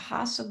could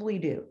possibly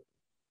do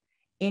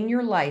in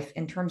your life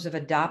in terms of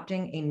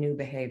adopting a new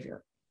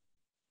behavior.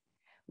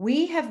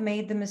 We have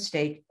made the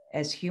mistake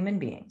as human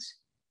beings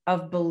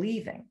of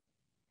believing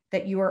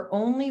that you are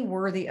only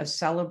worthy of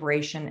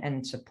celebration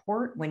and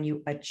support when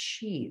you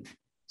achieve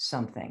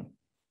something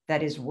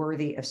that is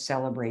worthy of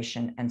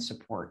celebration and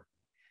support.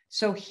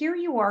 So here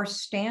you are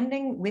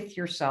standing with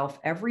yourself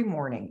every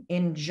morning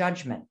in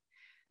judgment.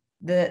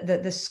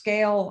 The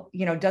scale,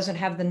 doesn't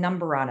have the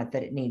number on it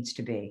that it needs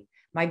to be.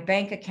 My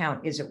bank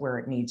account isn't where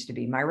it needs to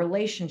be. My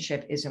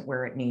relationship isn't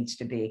where it needs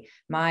to be.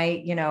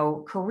 My,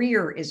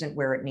 career isn't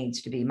where it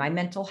needs to be. My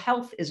mental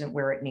health isn't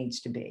where it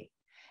needs to be.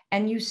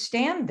 And you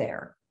stand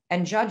there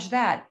and judge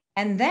that.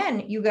 And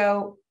then you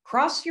go,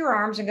 cross your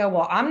arms and go,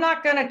 well, I'm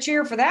not going to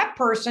cheer for that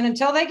person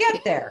until they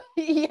get there.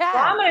 Yeah. So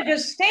I'm going to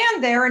just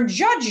stand there and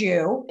judge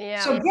you.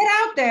 Yeah. So get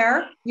out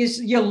there,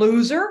 you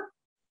loser,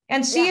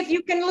 and see if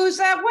you can lose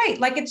that weight.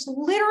 Like, it's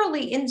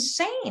literally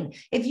insane.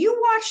 If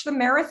you watch the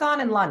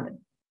marathon in London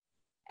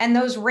and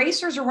those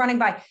racers are running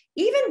by,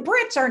 even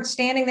Brits aren't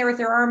standing there with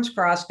their arms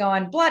crossed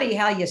going, bloody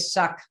hell, you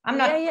suck. I'm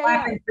not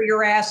clapping for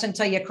your ass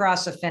until you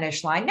cross the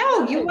finish line.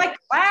 No, you like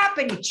clap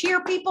and you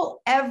cheer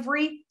people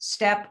every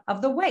step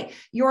of the way.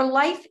 Your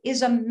life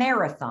is a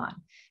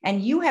marathon,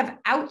 and you have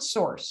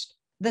outsourced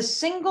the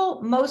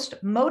single most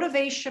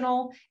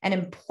motivational and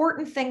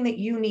important thing that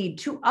you need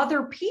to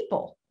other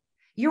people.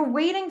 You're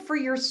waiting for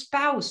your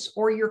spouse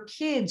or your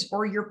kids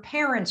or your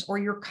parents or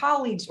your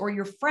colleagues or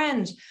your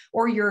friends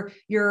or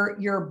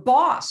your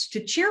boss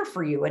to cheer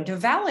for you and to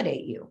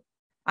validate you.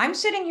 I'm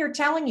sitting here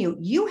telling you,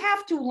 you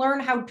have to learn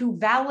how to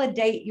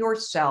validate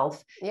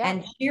yourself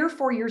and cheer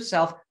for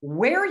yourself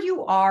where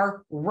you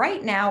are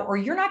right now, or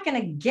you're not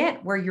going to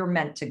get where you're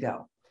meant to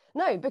go.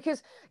 No,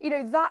 because, you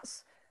know,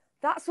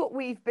 that's what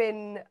we've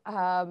been,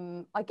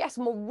 I guess,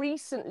 more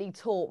recently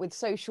taught with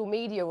social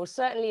media, or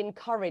certainly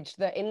encouraged,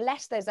 that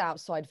unless there's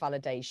outside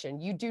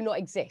validation, you do not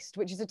exist,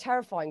 which is a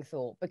terrifying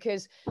thought,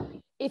 because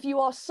if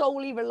you are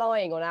solely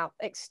relying on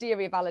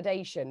exterior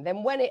validation,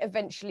 then when it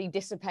eventually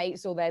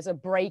dissipates or there's a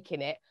break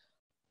in it,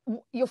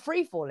 you're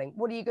free falling.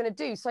 What are you going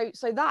to do? So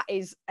that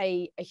is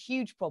a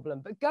huge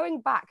problem. But going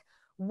back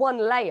one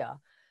layer,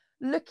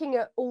 looking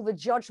at all the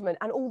judgment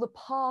and all the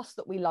past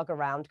that we lug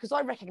around, because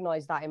I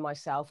recognize that in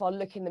myself. I'll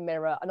look in the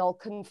mirror and I'll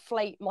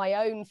conflate my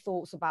own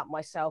thoughts about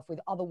myself with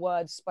other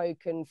words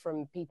spoken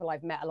from people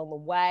I've met along the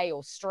way,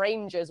 or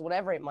strangers,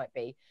 whatever it might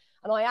be.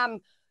 And I am,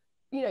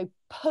 you know,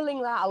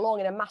 pulling that along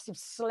in a massive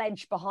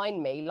sledge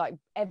behind me, like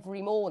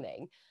every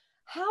morning.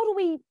 How do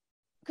we,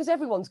 because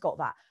everyone's got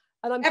that.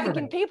 And I'm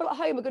thinking people at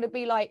home are going to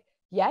be like,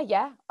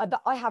 yeah,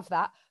 I have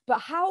that. But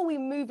how are we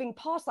moving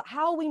past that?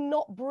 How are we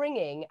not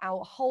bringing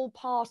our whole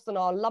past and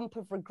our lump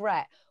of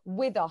regret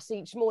with us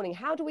each morning?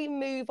 How do we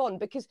move on?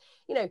 Because,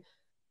 you know,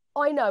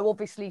 I know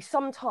obviously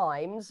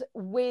sometimes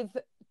with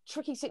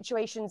tricky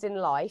situations in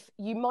life,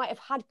 you might have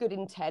had good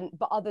intent,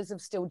 but others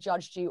have still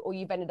judged you, or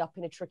you've ended up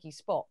in a tricky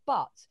spot.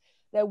 But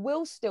there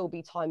will still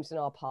be times in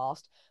our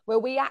past where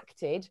we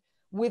acted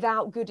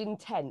without good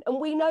intent. And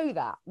we know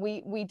that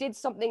we did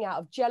something out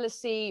of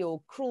jealousy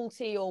or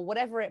cruelty or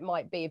whatever it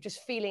might be, of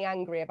just feeling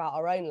angry about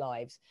our own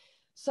lives.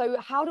 So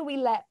how do we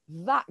let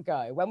that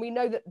go when we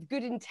know that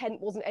good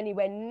intent wasn't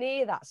anywhere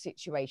near that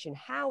situation?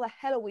 How the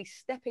hell are we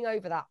stepping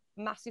over that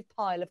massive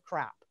pile of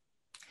crap?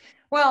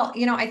 Well,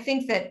 you know, I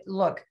think that,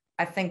 look,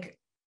 I think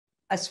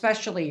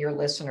especially your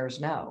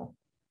listeners know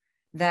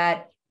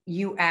that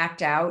you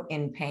act out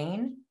in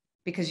pain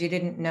because you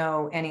didn't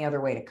know any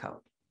other way to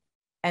cope.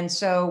 And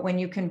so when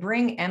you can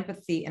bring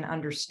empathy and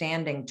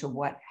understanding to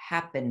what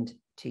happened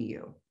to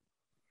you,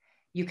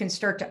 you can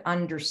start to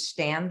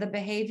understand the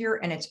behavior.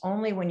 And it's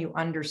only when you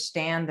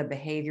understand the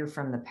behavior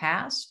from the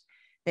past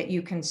that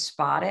you can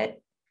spot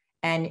it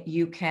and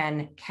you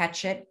can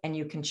catch it and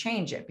you can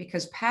change it,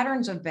 because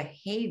patterns of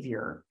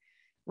behavior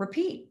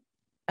repeat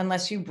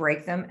unless you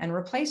break them and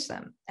replace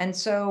them. And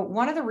so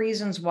one of the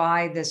reasons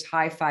why this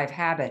high five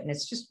habit, and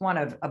it's just one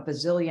of a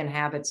bazillion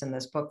habits in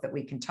this book that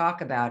we can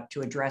talk about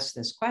to address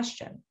this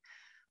question.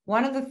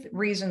 One of the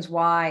reasons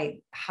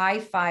why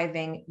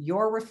high-fiving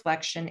your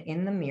reflection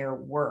in the mirror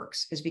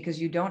works is because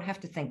you don't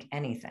have to think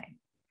anything.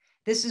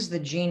 This is the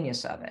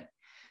genius of it.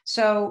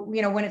 So,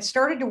 you know, when it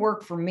started to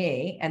work for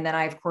me, and then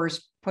I, of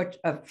course, put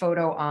a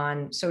photo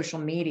on social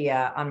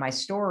media on my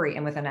story,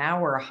 and within an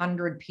hour,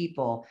 100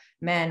 people,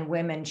 men,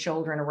 women,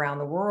 children around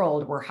the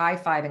world were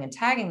high-fiving and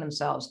tagging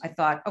themselves. I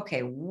thought,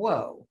 okay,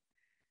 whoa.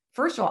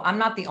 First of all, I'm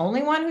not the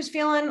only one who's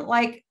feeling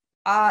like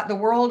the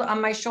world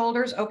on my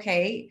shoulders.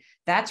 Okay,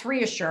 that's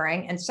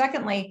reassuring. And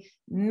secondly,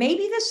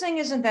 maybe this thing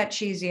isn't that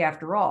cheesy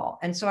after all.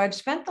 And so I've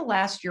spent the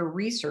last year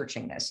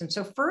researching this. And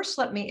so first,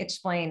 let me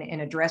explain in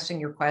addressing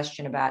your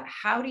question about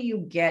how do you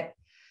get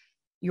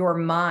your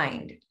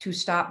mind to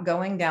stop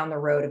going down the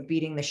road of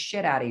beating the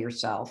shit out of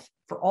yourself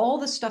for all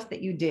the stuff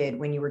that you did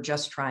when you were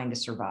just trying to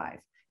survive.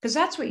 Because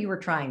that's what you were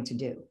trying to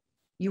do.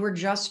 You were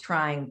just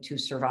trying to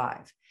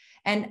survive.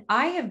 And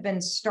I have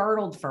been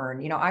startled,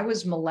 Fern. You know, I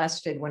was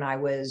molested when I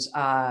was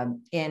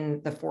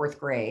in the 4th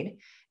grade.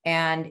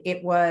 And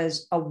it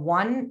was a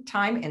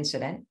one-time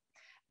incident.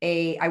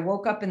 I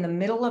woke up in the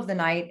middle of the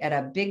night at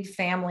a big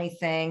family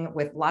thing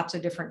with lots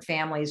of different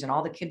families, and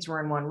all the kids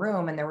were in one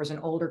room, and there was an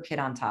older kid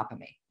on top of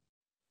me.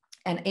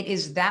 And it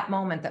is that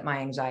moment that my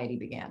anxiety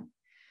began.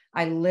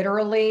 I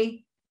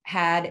literally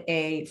had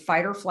a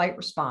fight or flight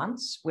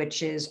response,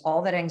 which is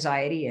all that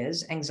anxiety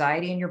is.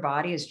 Anxiety in your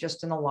body is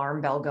just an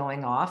alarm bell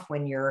going off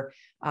when your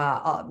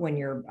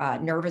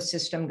nervous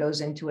system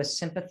goes into a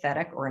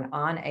sympathetic or an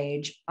on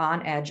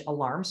edge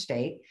alarm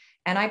state.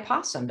 And I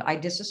possummed, I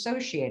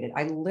disassociated,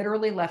 I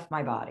literally left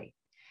my body.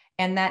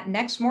 And that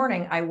next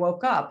morning I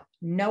woke up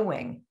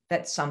knowing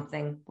that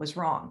something was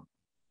wrong,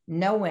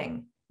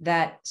 knowing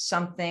that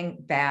something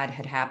bad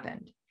had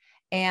happened.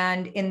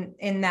 And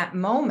in that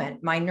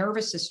moment, my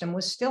nervous system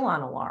was still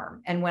on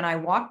alarm. And when I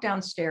walked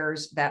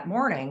downstairs that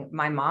morning,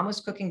 my mom was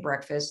cooking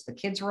breakfast. The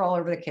kids were all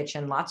over the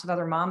kitchen, lots of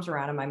other moms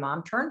around. And my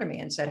mom turned to me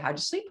and said, "How'd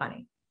you sleep,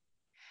 honey?"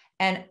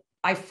 And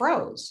I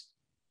froze.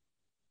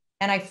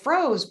 And I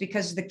froze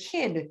because the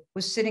kid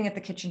was sitting at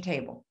the kitchen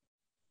table.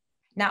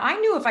 Now, I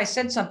knew if I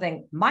said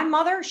something, my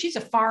mother, she's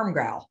a farm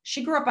gal.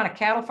 She grew up on a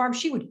cattle farm.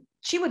 She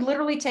would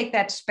literally take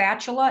that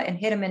spatula and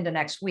hit him into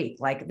next week.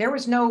 Like, there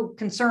was no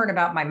concern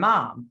about my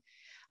mom.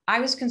 I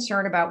was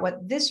concerned about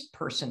what this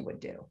person would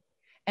do.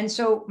 And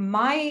so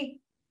my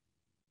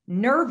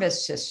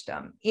nervous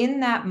system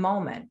in that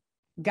moment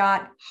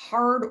got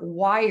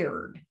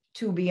hardwired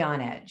to be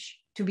on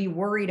edge, to be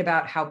worried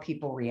about how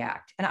people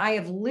react. And I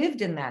have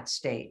lived in that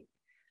state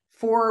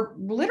for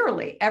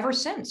literally ever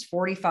since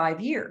 45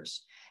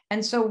 years.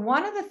 And so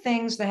one of the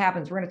things that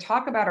happens, we're going to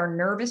talk about our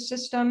nervous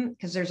system,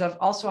 because there's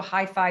also a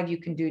high five you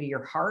can do to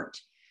your heart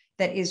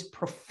that is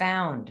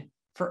profound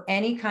for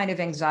any kind of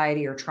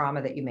anxiety or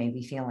trauma that you may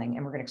be feeling.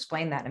 And we're going to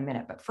explain that in a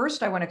minute. But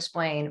first, I want to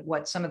explain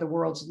what some of the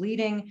world's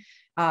leading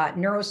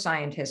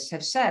neuroscientists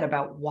have said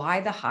about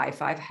why the high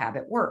five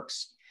habit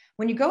works.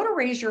 When you go to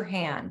raise your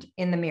hand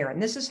in the mirror,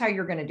 and this is how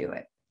you're going to do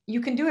it. You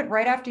can do it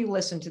right after you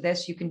listen to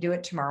this. You can do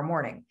it tomorrow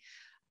morning.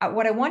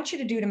 What I want you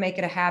to do to make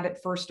it a habit,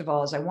 first of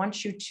all, is I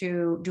want you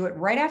to do it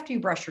right after you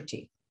brush your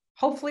teeth.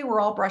 Hopefully, we're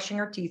all brushing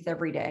our teeth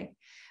every day.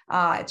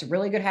 It's a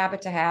really good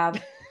habit to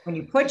have. When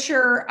you put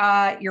your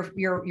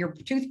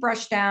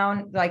toothbrush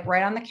down, like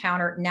right on the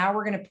counter, now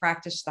we're going to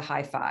practice the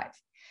high five.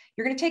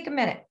 You're going to take a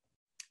minute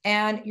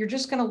and you're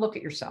just going to look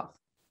at yourself.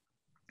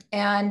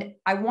 And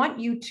I want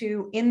you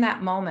to, in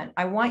that moment,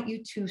 I want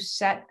you to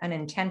set an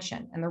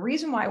intention. And the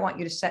reason why I want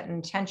you to set an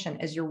intention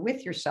as you're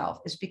with yourself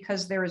is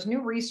because there is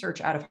new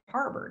research out of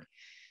Harvard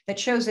that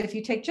shows that if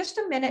you take just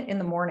a minute in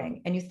the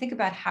morning and you think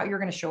about how you're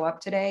going to show up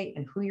today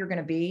and who you're going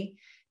to be,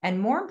 and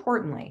more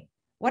importantly,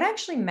 what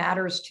actually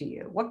matters to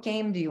you, what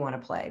game do you want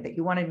to play that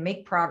you want to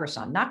make progress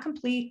on, not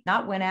complete,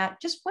 not win at,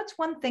 just what's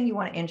one thing you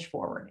want to inch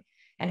forward?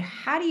 And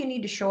how do you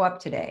need to show up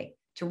today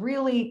to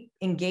really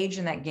engage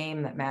in that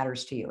game that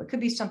matters to you? It could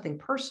be something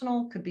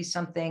personal, could be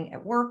something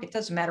at work. It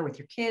doesn't matter, with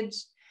your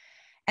kids.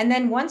 And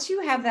then once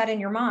you have that in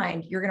your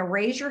mind, you're going to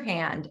raise your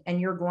hand and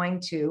you're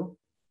going to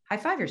high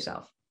five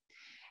yourself.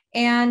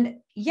 And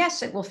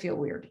yes, it will feel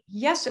weird.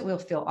 Yes, it will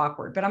feel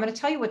awkward, but I'm going to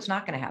tell you what's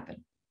not going to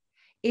happen.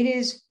 It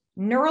is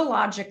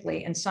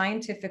neurologically and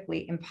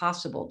scientifically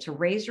impossible to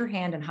raise your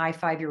hand and high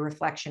five your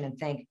reflection and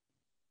think,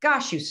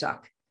 "Gosh, you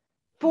suck.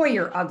 Boy,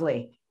 you're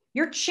ugly.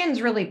 Your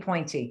chin's really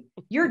pointy.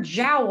 Your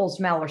jowls,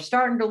 Mel, are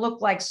starting to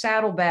look like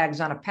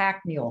saddlebags on a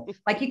pack mule."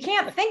 Like, you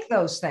can't think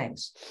those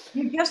things.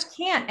 You just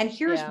can't. And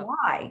here's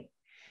why.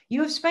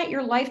 You have spent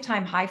your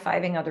lifetime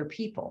high-fiving other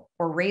people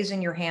or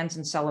raising your hands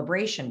in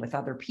celebration with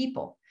other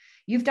people.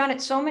 You've done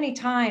it so many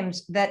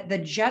times that the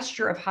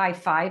gesture of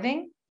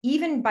high-fiving,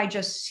 even by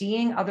just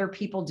seeing other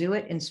people do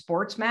it in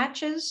sports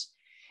matches,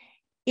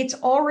 it's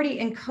already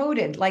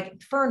encoded.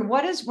 Like, Fern,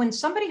 when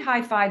somebody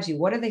high-fives you,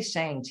 what are they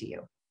saying to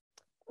you?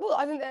 Well,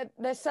 I think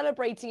they're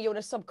celebrating you on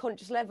a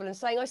subconscious level and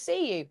saying, "I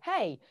see you,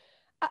 hey."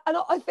 And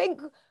I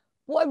think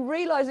what I'm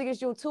realizing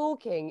as you're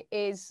talking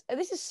is, and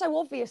this is so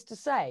obvious to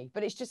say,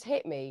 but it's just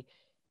hit me,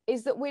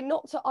 is that we're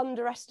not to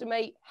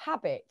underestimate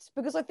habits.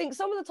 Because I think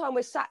some of the time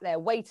we're sat there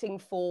waiting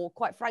for,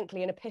 quite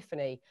frankly, an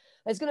epiphany.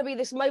 There's going to be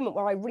this moment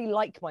where I really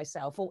like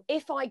myself, or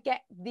if I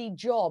get the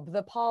job,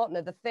 the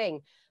partner, the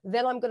thing,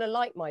 then I'm going to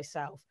like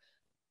myself.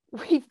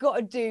 We've got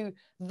to do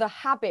the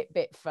habit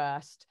bit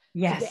first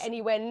to get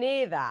anywhere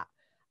near that.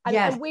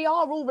 And we are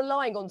all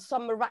relying on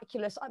some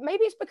miraculous,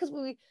 maybe it's because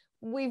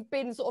we've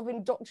been sort of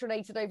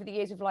indoctrinated over the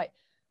years with like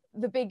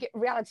the big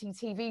reality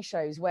TV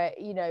shows where,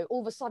 you know,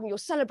 all of a sudden you're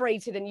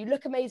celebrated and you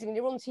look amazing and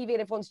you're on TV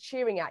and everyone's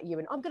cheering at you.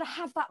 And I'm going to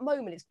have that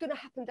moment. It's going to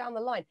happen down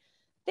the line.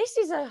 This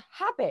is a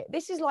habit.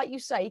 This is, like you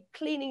say,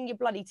 cleaning your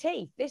bloody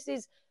teeth. This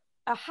is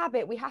a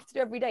habit we have to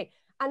do every day.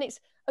 And it's,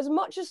 as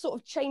much as sort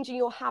of changing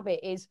your habit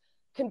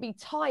can be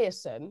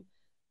tiresome,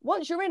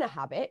 once you're in a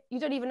habit, you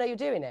don't even know you're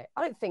doing it.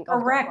 I don't think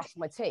I've got to brush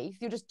my teeth.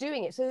 You're just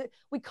doing it. So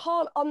we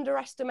can't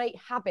underestimate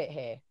habit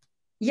here.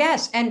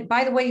 Yes. And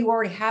by the way, you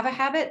already have a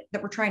habit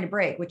that we're trying to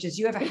break, which is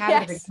you have a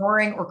habit of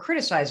ignoring or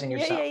criticizing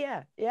yourself.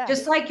 Yeah.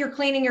 Just like you're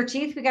cleaning your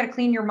teeth, we got to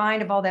clean your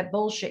mind of all that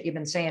bullshit you've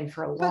been saying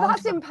for a long time. But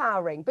that's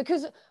empowering,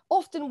 because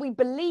often we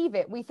believe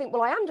it. We think,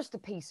 well, I am just a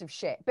piece of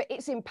shit. But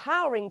it's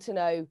empowering to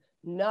know,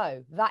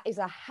 no, that is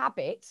a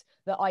habit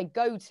that I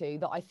go to,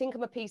 that I think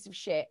I'm a piece of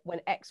shit when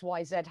X,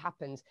 Y, Z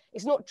happens.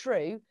 It's not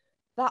true.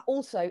 That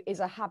also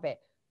is a habit.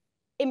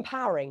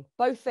 Empowering,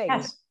 both things.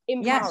 Yes.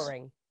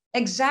 Empowering. Yes.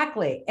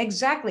 Exactly.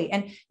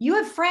 And you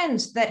have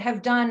friends that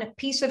have done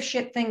piece of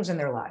shit things in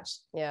their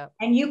lives. Yeah.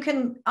 And you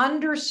can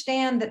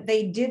understand that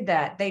they did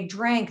that. They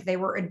drank, they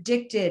were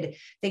addicted,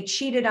 they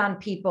cheated on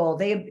people.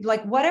 They,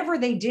 like, whatever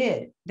they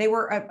did, they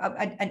were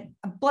a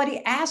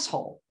bloody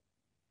asshole.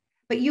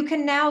 But you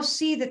can now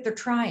see that they're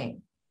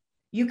trying.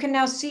 You can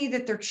now see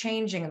that they're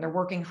changing and they're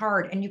working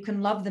hard, and you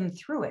can love them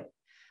through it.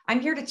 I'm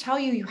here to tell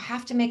you, you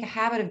have to make a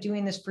habit of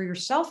doing this for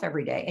yourself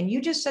every day. And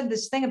you just said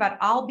this thing about,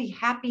 I'll be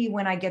happy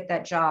when I get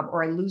that job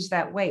or I lose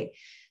that weight.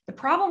 The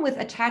problem with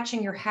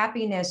attaching your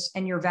happiness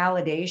and your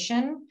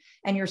validation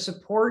and your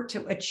support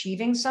to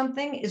achieving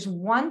something is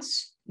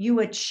once you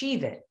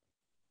achieve it,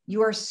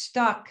 you are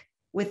stuck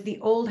with the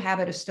old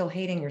habit of still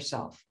hating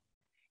yourself.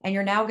 And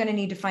you're now going to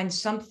need to find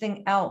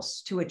something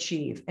else to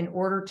achieve in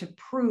order to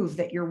prove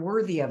that you're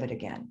worthy of it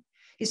again.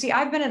 You see,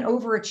 I've been an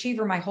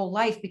overachiever my whole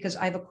life because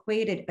I've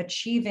equated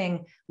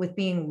achieving with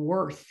being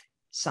worth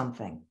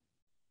something.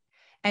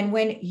 And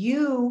when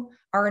you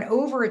are an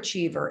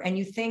overachiever and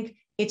you think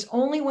it's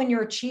only when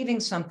you're achieving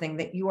something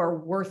that you are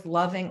worth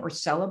loving or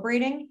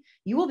celebrating,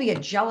 you will be a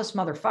jealous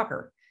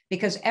motherfucker,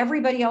 because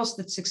everybody else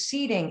that's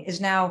succeeding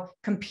is now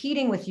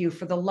competing with you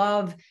for the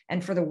love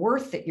and for the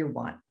worth that you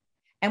want.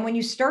 And when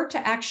you start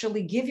to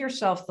actually give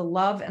yourself the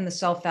love and the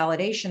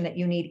self-validation that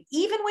you need,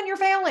 even when you're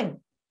failing,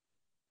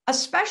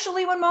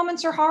 especially when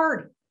moments are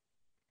hard,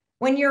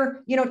 when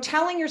you're,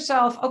 telling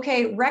yourself,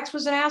 okay, Rex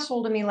was an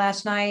asshole to me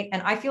last night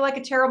and I feel like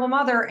a terrible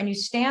mother. And you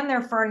stand there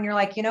and you're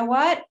like, you know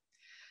what?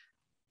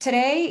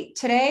 Today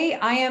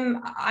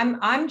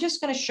I'm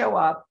just going to show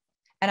up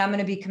and I'm going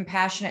to be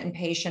compassionate and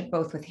patient,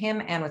 both with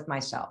him and with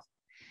myself.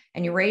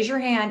 And you raise your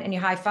hand and you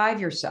high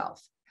five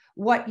yourself.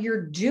 What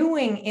you're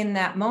doing in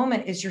that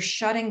moment is you're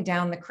shutting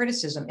down the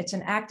criticism. It's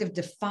an act of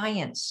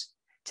defiance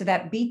to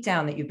that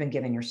beatdown that you've been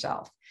giving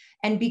yourself.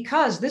 And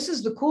because this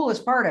is the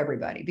coolest part,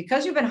 everybody,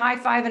 because you've been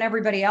high-fiving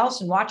everybody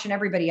else and watching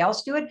everybody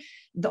else do it,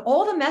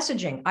 all the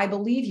messaging, I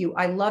believe you,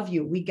 I love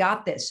you, we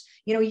got this.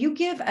 You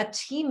give a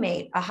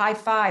teammate a high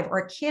five or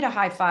a kid a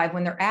high five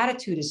when their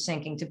attitude is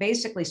sinking, to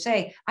basically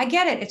say, I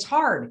get it, it's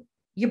hard,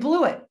 you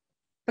blew it.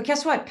 But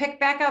guess what? Pick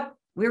back up.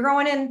 We're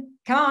going in.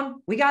 Come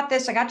on. We got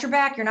this. I got your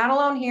back. You're not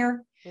alone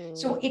here.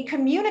 So it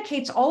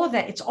communicates all of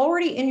that. It's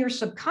already in your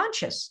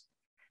subconscious.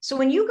 So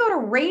when you go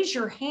to raise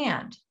your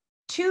hand,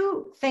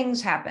 two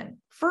things happen.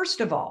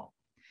 First of all,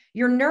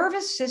 your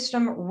nervous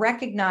system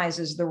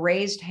recognizes the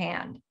raised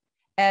hand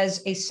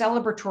as a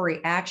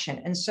celebratory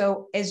action. And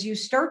so as you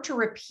start to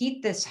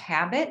repeat this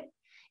habit,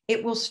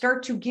 it will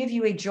start to give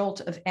you a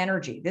jolt of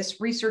energy.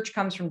 This research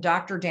comes from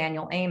Dr.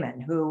 Daniel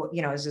Amen, who,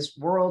 is this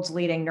world's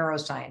leading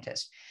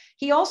neuroscientist.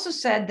 He also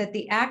said that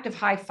the act of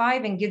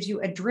high-fiving gives you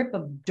a drip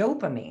of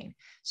dopamine.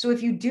 So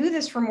if you do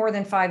this for more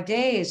than 5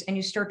 days and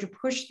you start to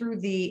push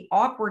through the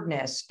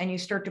awkwardness and you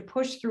start to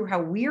push through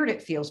how weird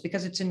it feels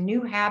because it's a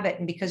new habit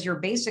and because you're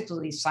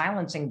basically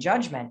silencing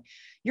judgment,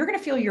 you're going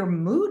to feel your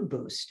mood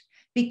boost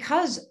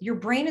because your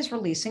brain is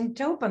releasing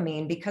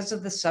dopamine because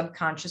of the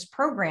subconscious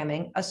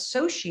programming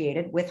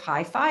associated with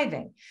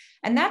high-fiving.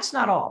 And that's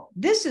not all.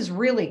 This is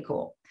really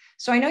cool.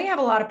 So I know you have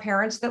a lot of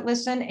parents that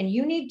listen, and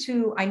you need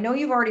to, I know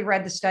you've already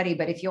read the study,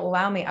 but if you'll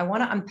allow me, I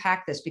want to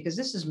unpack this because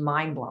this is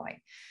mind-blowing.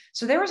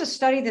 So there was a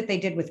study that they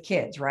did with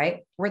kids,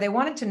 right? Where they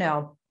wanted to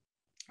know,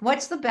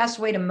 what's the best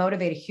way to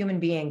motivate a human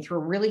being through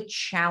a really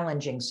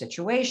challenging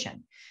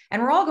situation?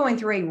 And we're all going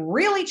through a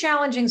really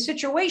challenging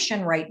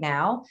situation right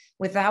now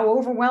with how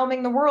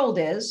overwhelming the world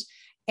is.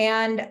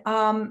 And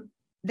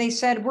they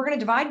said, we're going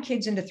to divide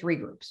kids into 3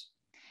 groups.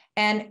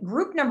 And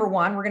group number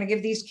 1, we're going to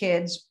give these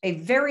kids a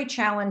very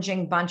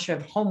challenging bunch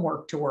of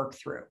homework to work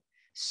through,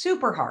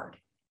 super hard.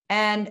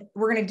 And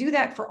we're going to do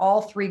that for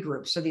all 3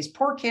 groups. So these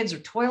poor kids are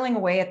toiling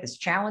away at this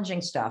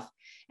challenging stuff.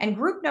 And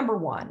group number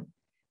 1,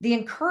 the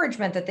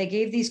encouragement that they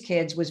gave these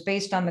kids was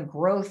based on the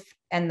growth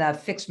and the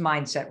fixed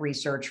mindset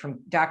research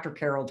from Dr.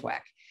 Carol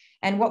Dweck.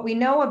 And what we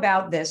know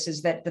about this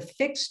is that the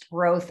fixed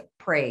growth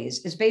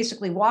praise is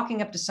basically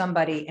walking up to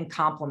somebody and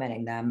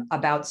complimenting them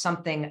about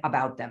something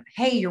about them.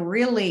 Hey, you're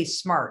really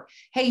smart.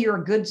 Hey, you're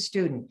a good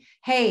student.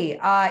 Hey,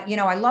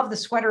 I love the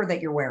sweater that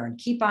you're wearing.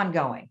 Keep on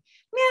going.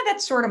 Yeah,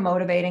 that's sort of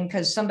motivating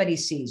because somebody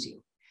sees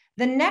you.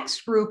 The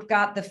next group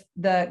got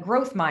the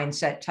growth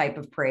mindset type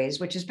of praise,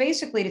 which is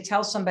basically to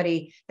tell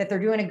somebody that they're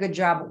doing a good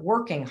job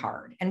working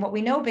hard. And what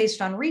we know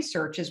based on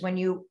research is when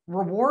you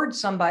reward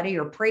somebody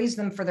or praise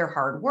them for their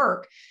hard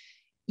work,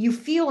 you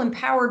feel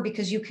empowered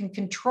because you can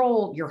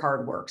control your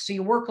hard work. So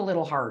you work a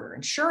little harder.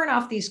 And sure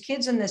enough, these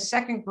kids in this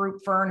second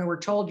group, Fern, who were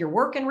told you're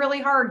working really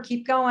hard,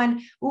 keep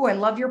going. Ooh, I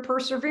love your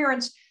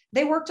perseverance.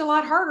 They worked a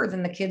lot harder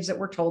than the kids that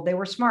were told they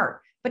were smart.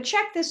 But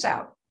check this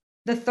out.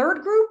 The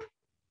third group,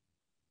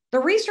 the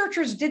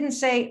researchers didn't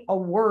say a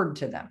word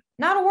to them,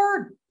 not a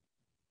word.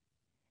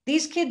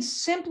 These kids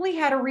simply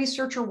had a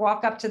researcher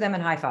walk up to them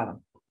and high five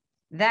them.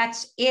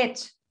 That's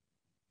it.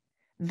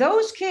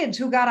 Those kids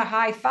who got a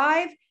high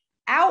five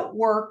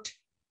outworked,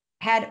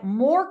 had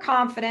more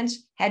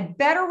confidence, had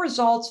better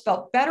results,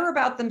 felt better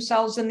about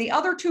themselves than the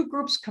other 2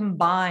 groups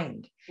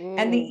combined.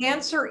 And the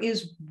answer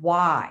is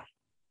why.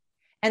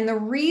 And the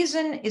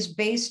reason is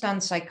based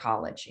on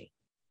psychology.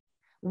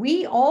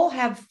 We all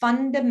have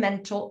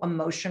fundamental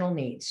emotional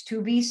needs: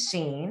 to be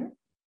seen,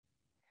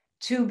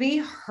 to be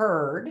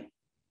heard,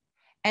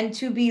 and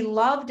to be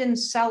loved and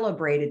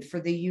celebrated for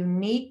the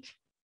unique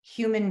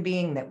human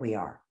being that we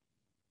are.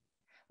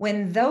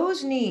 When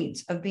those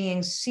needs of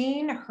being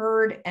seen,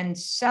 heard, and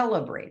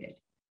celebrated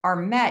are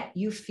met,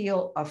 you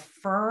feel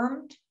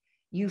affirmed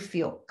you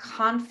feel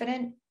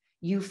confident,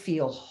 you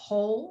feel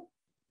whole.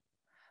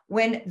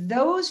 When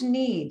those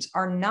needs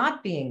are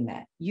not being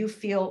met, you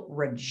feel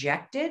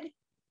rejected,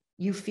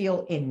 you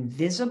feel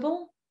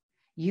invisible,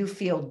 you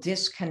feel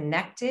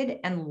disconnected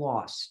and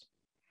lost.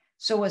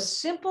 So a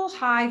simple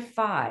high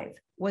five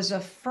was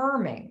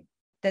affirming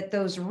that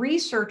those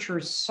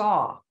researchers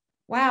saw,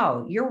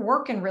 wow, you're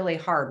working really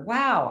hard.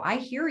 Wow, I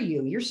hear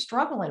you. You're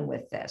struggling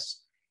with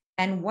this.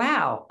 And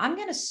wow, I'm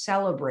going to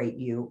celebrate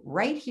you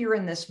right here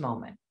in this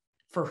moment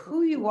for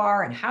who you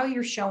are and how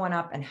you're showing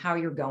up and how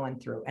you're going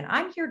through. And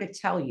I'm here to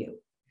tell you,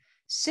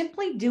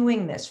 simply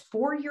doing this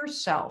for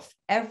yourself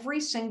every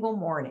single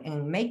morning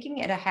and making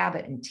it a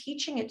habit and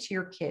teaching it to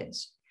your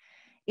kids,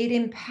 it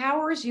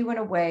empowers you in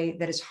a way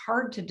that is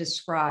hard to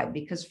describe,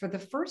 because for the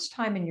first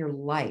time in your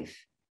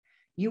life,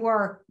 you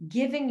are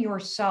giving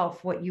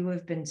yourself what you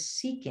have been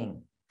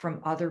seeking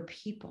from other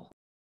people.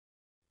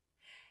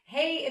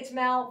 Hey, it's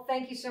Mel.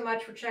 Thank you so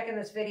much for checking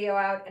this video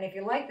out. And if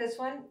you like this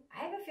one,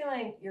 I have a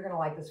feeling you're going to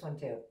like this one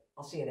too.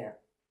 I'll see you there.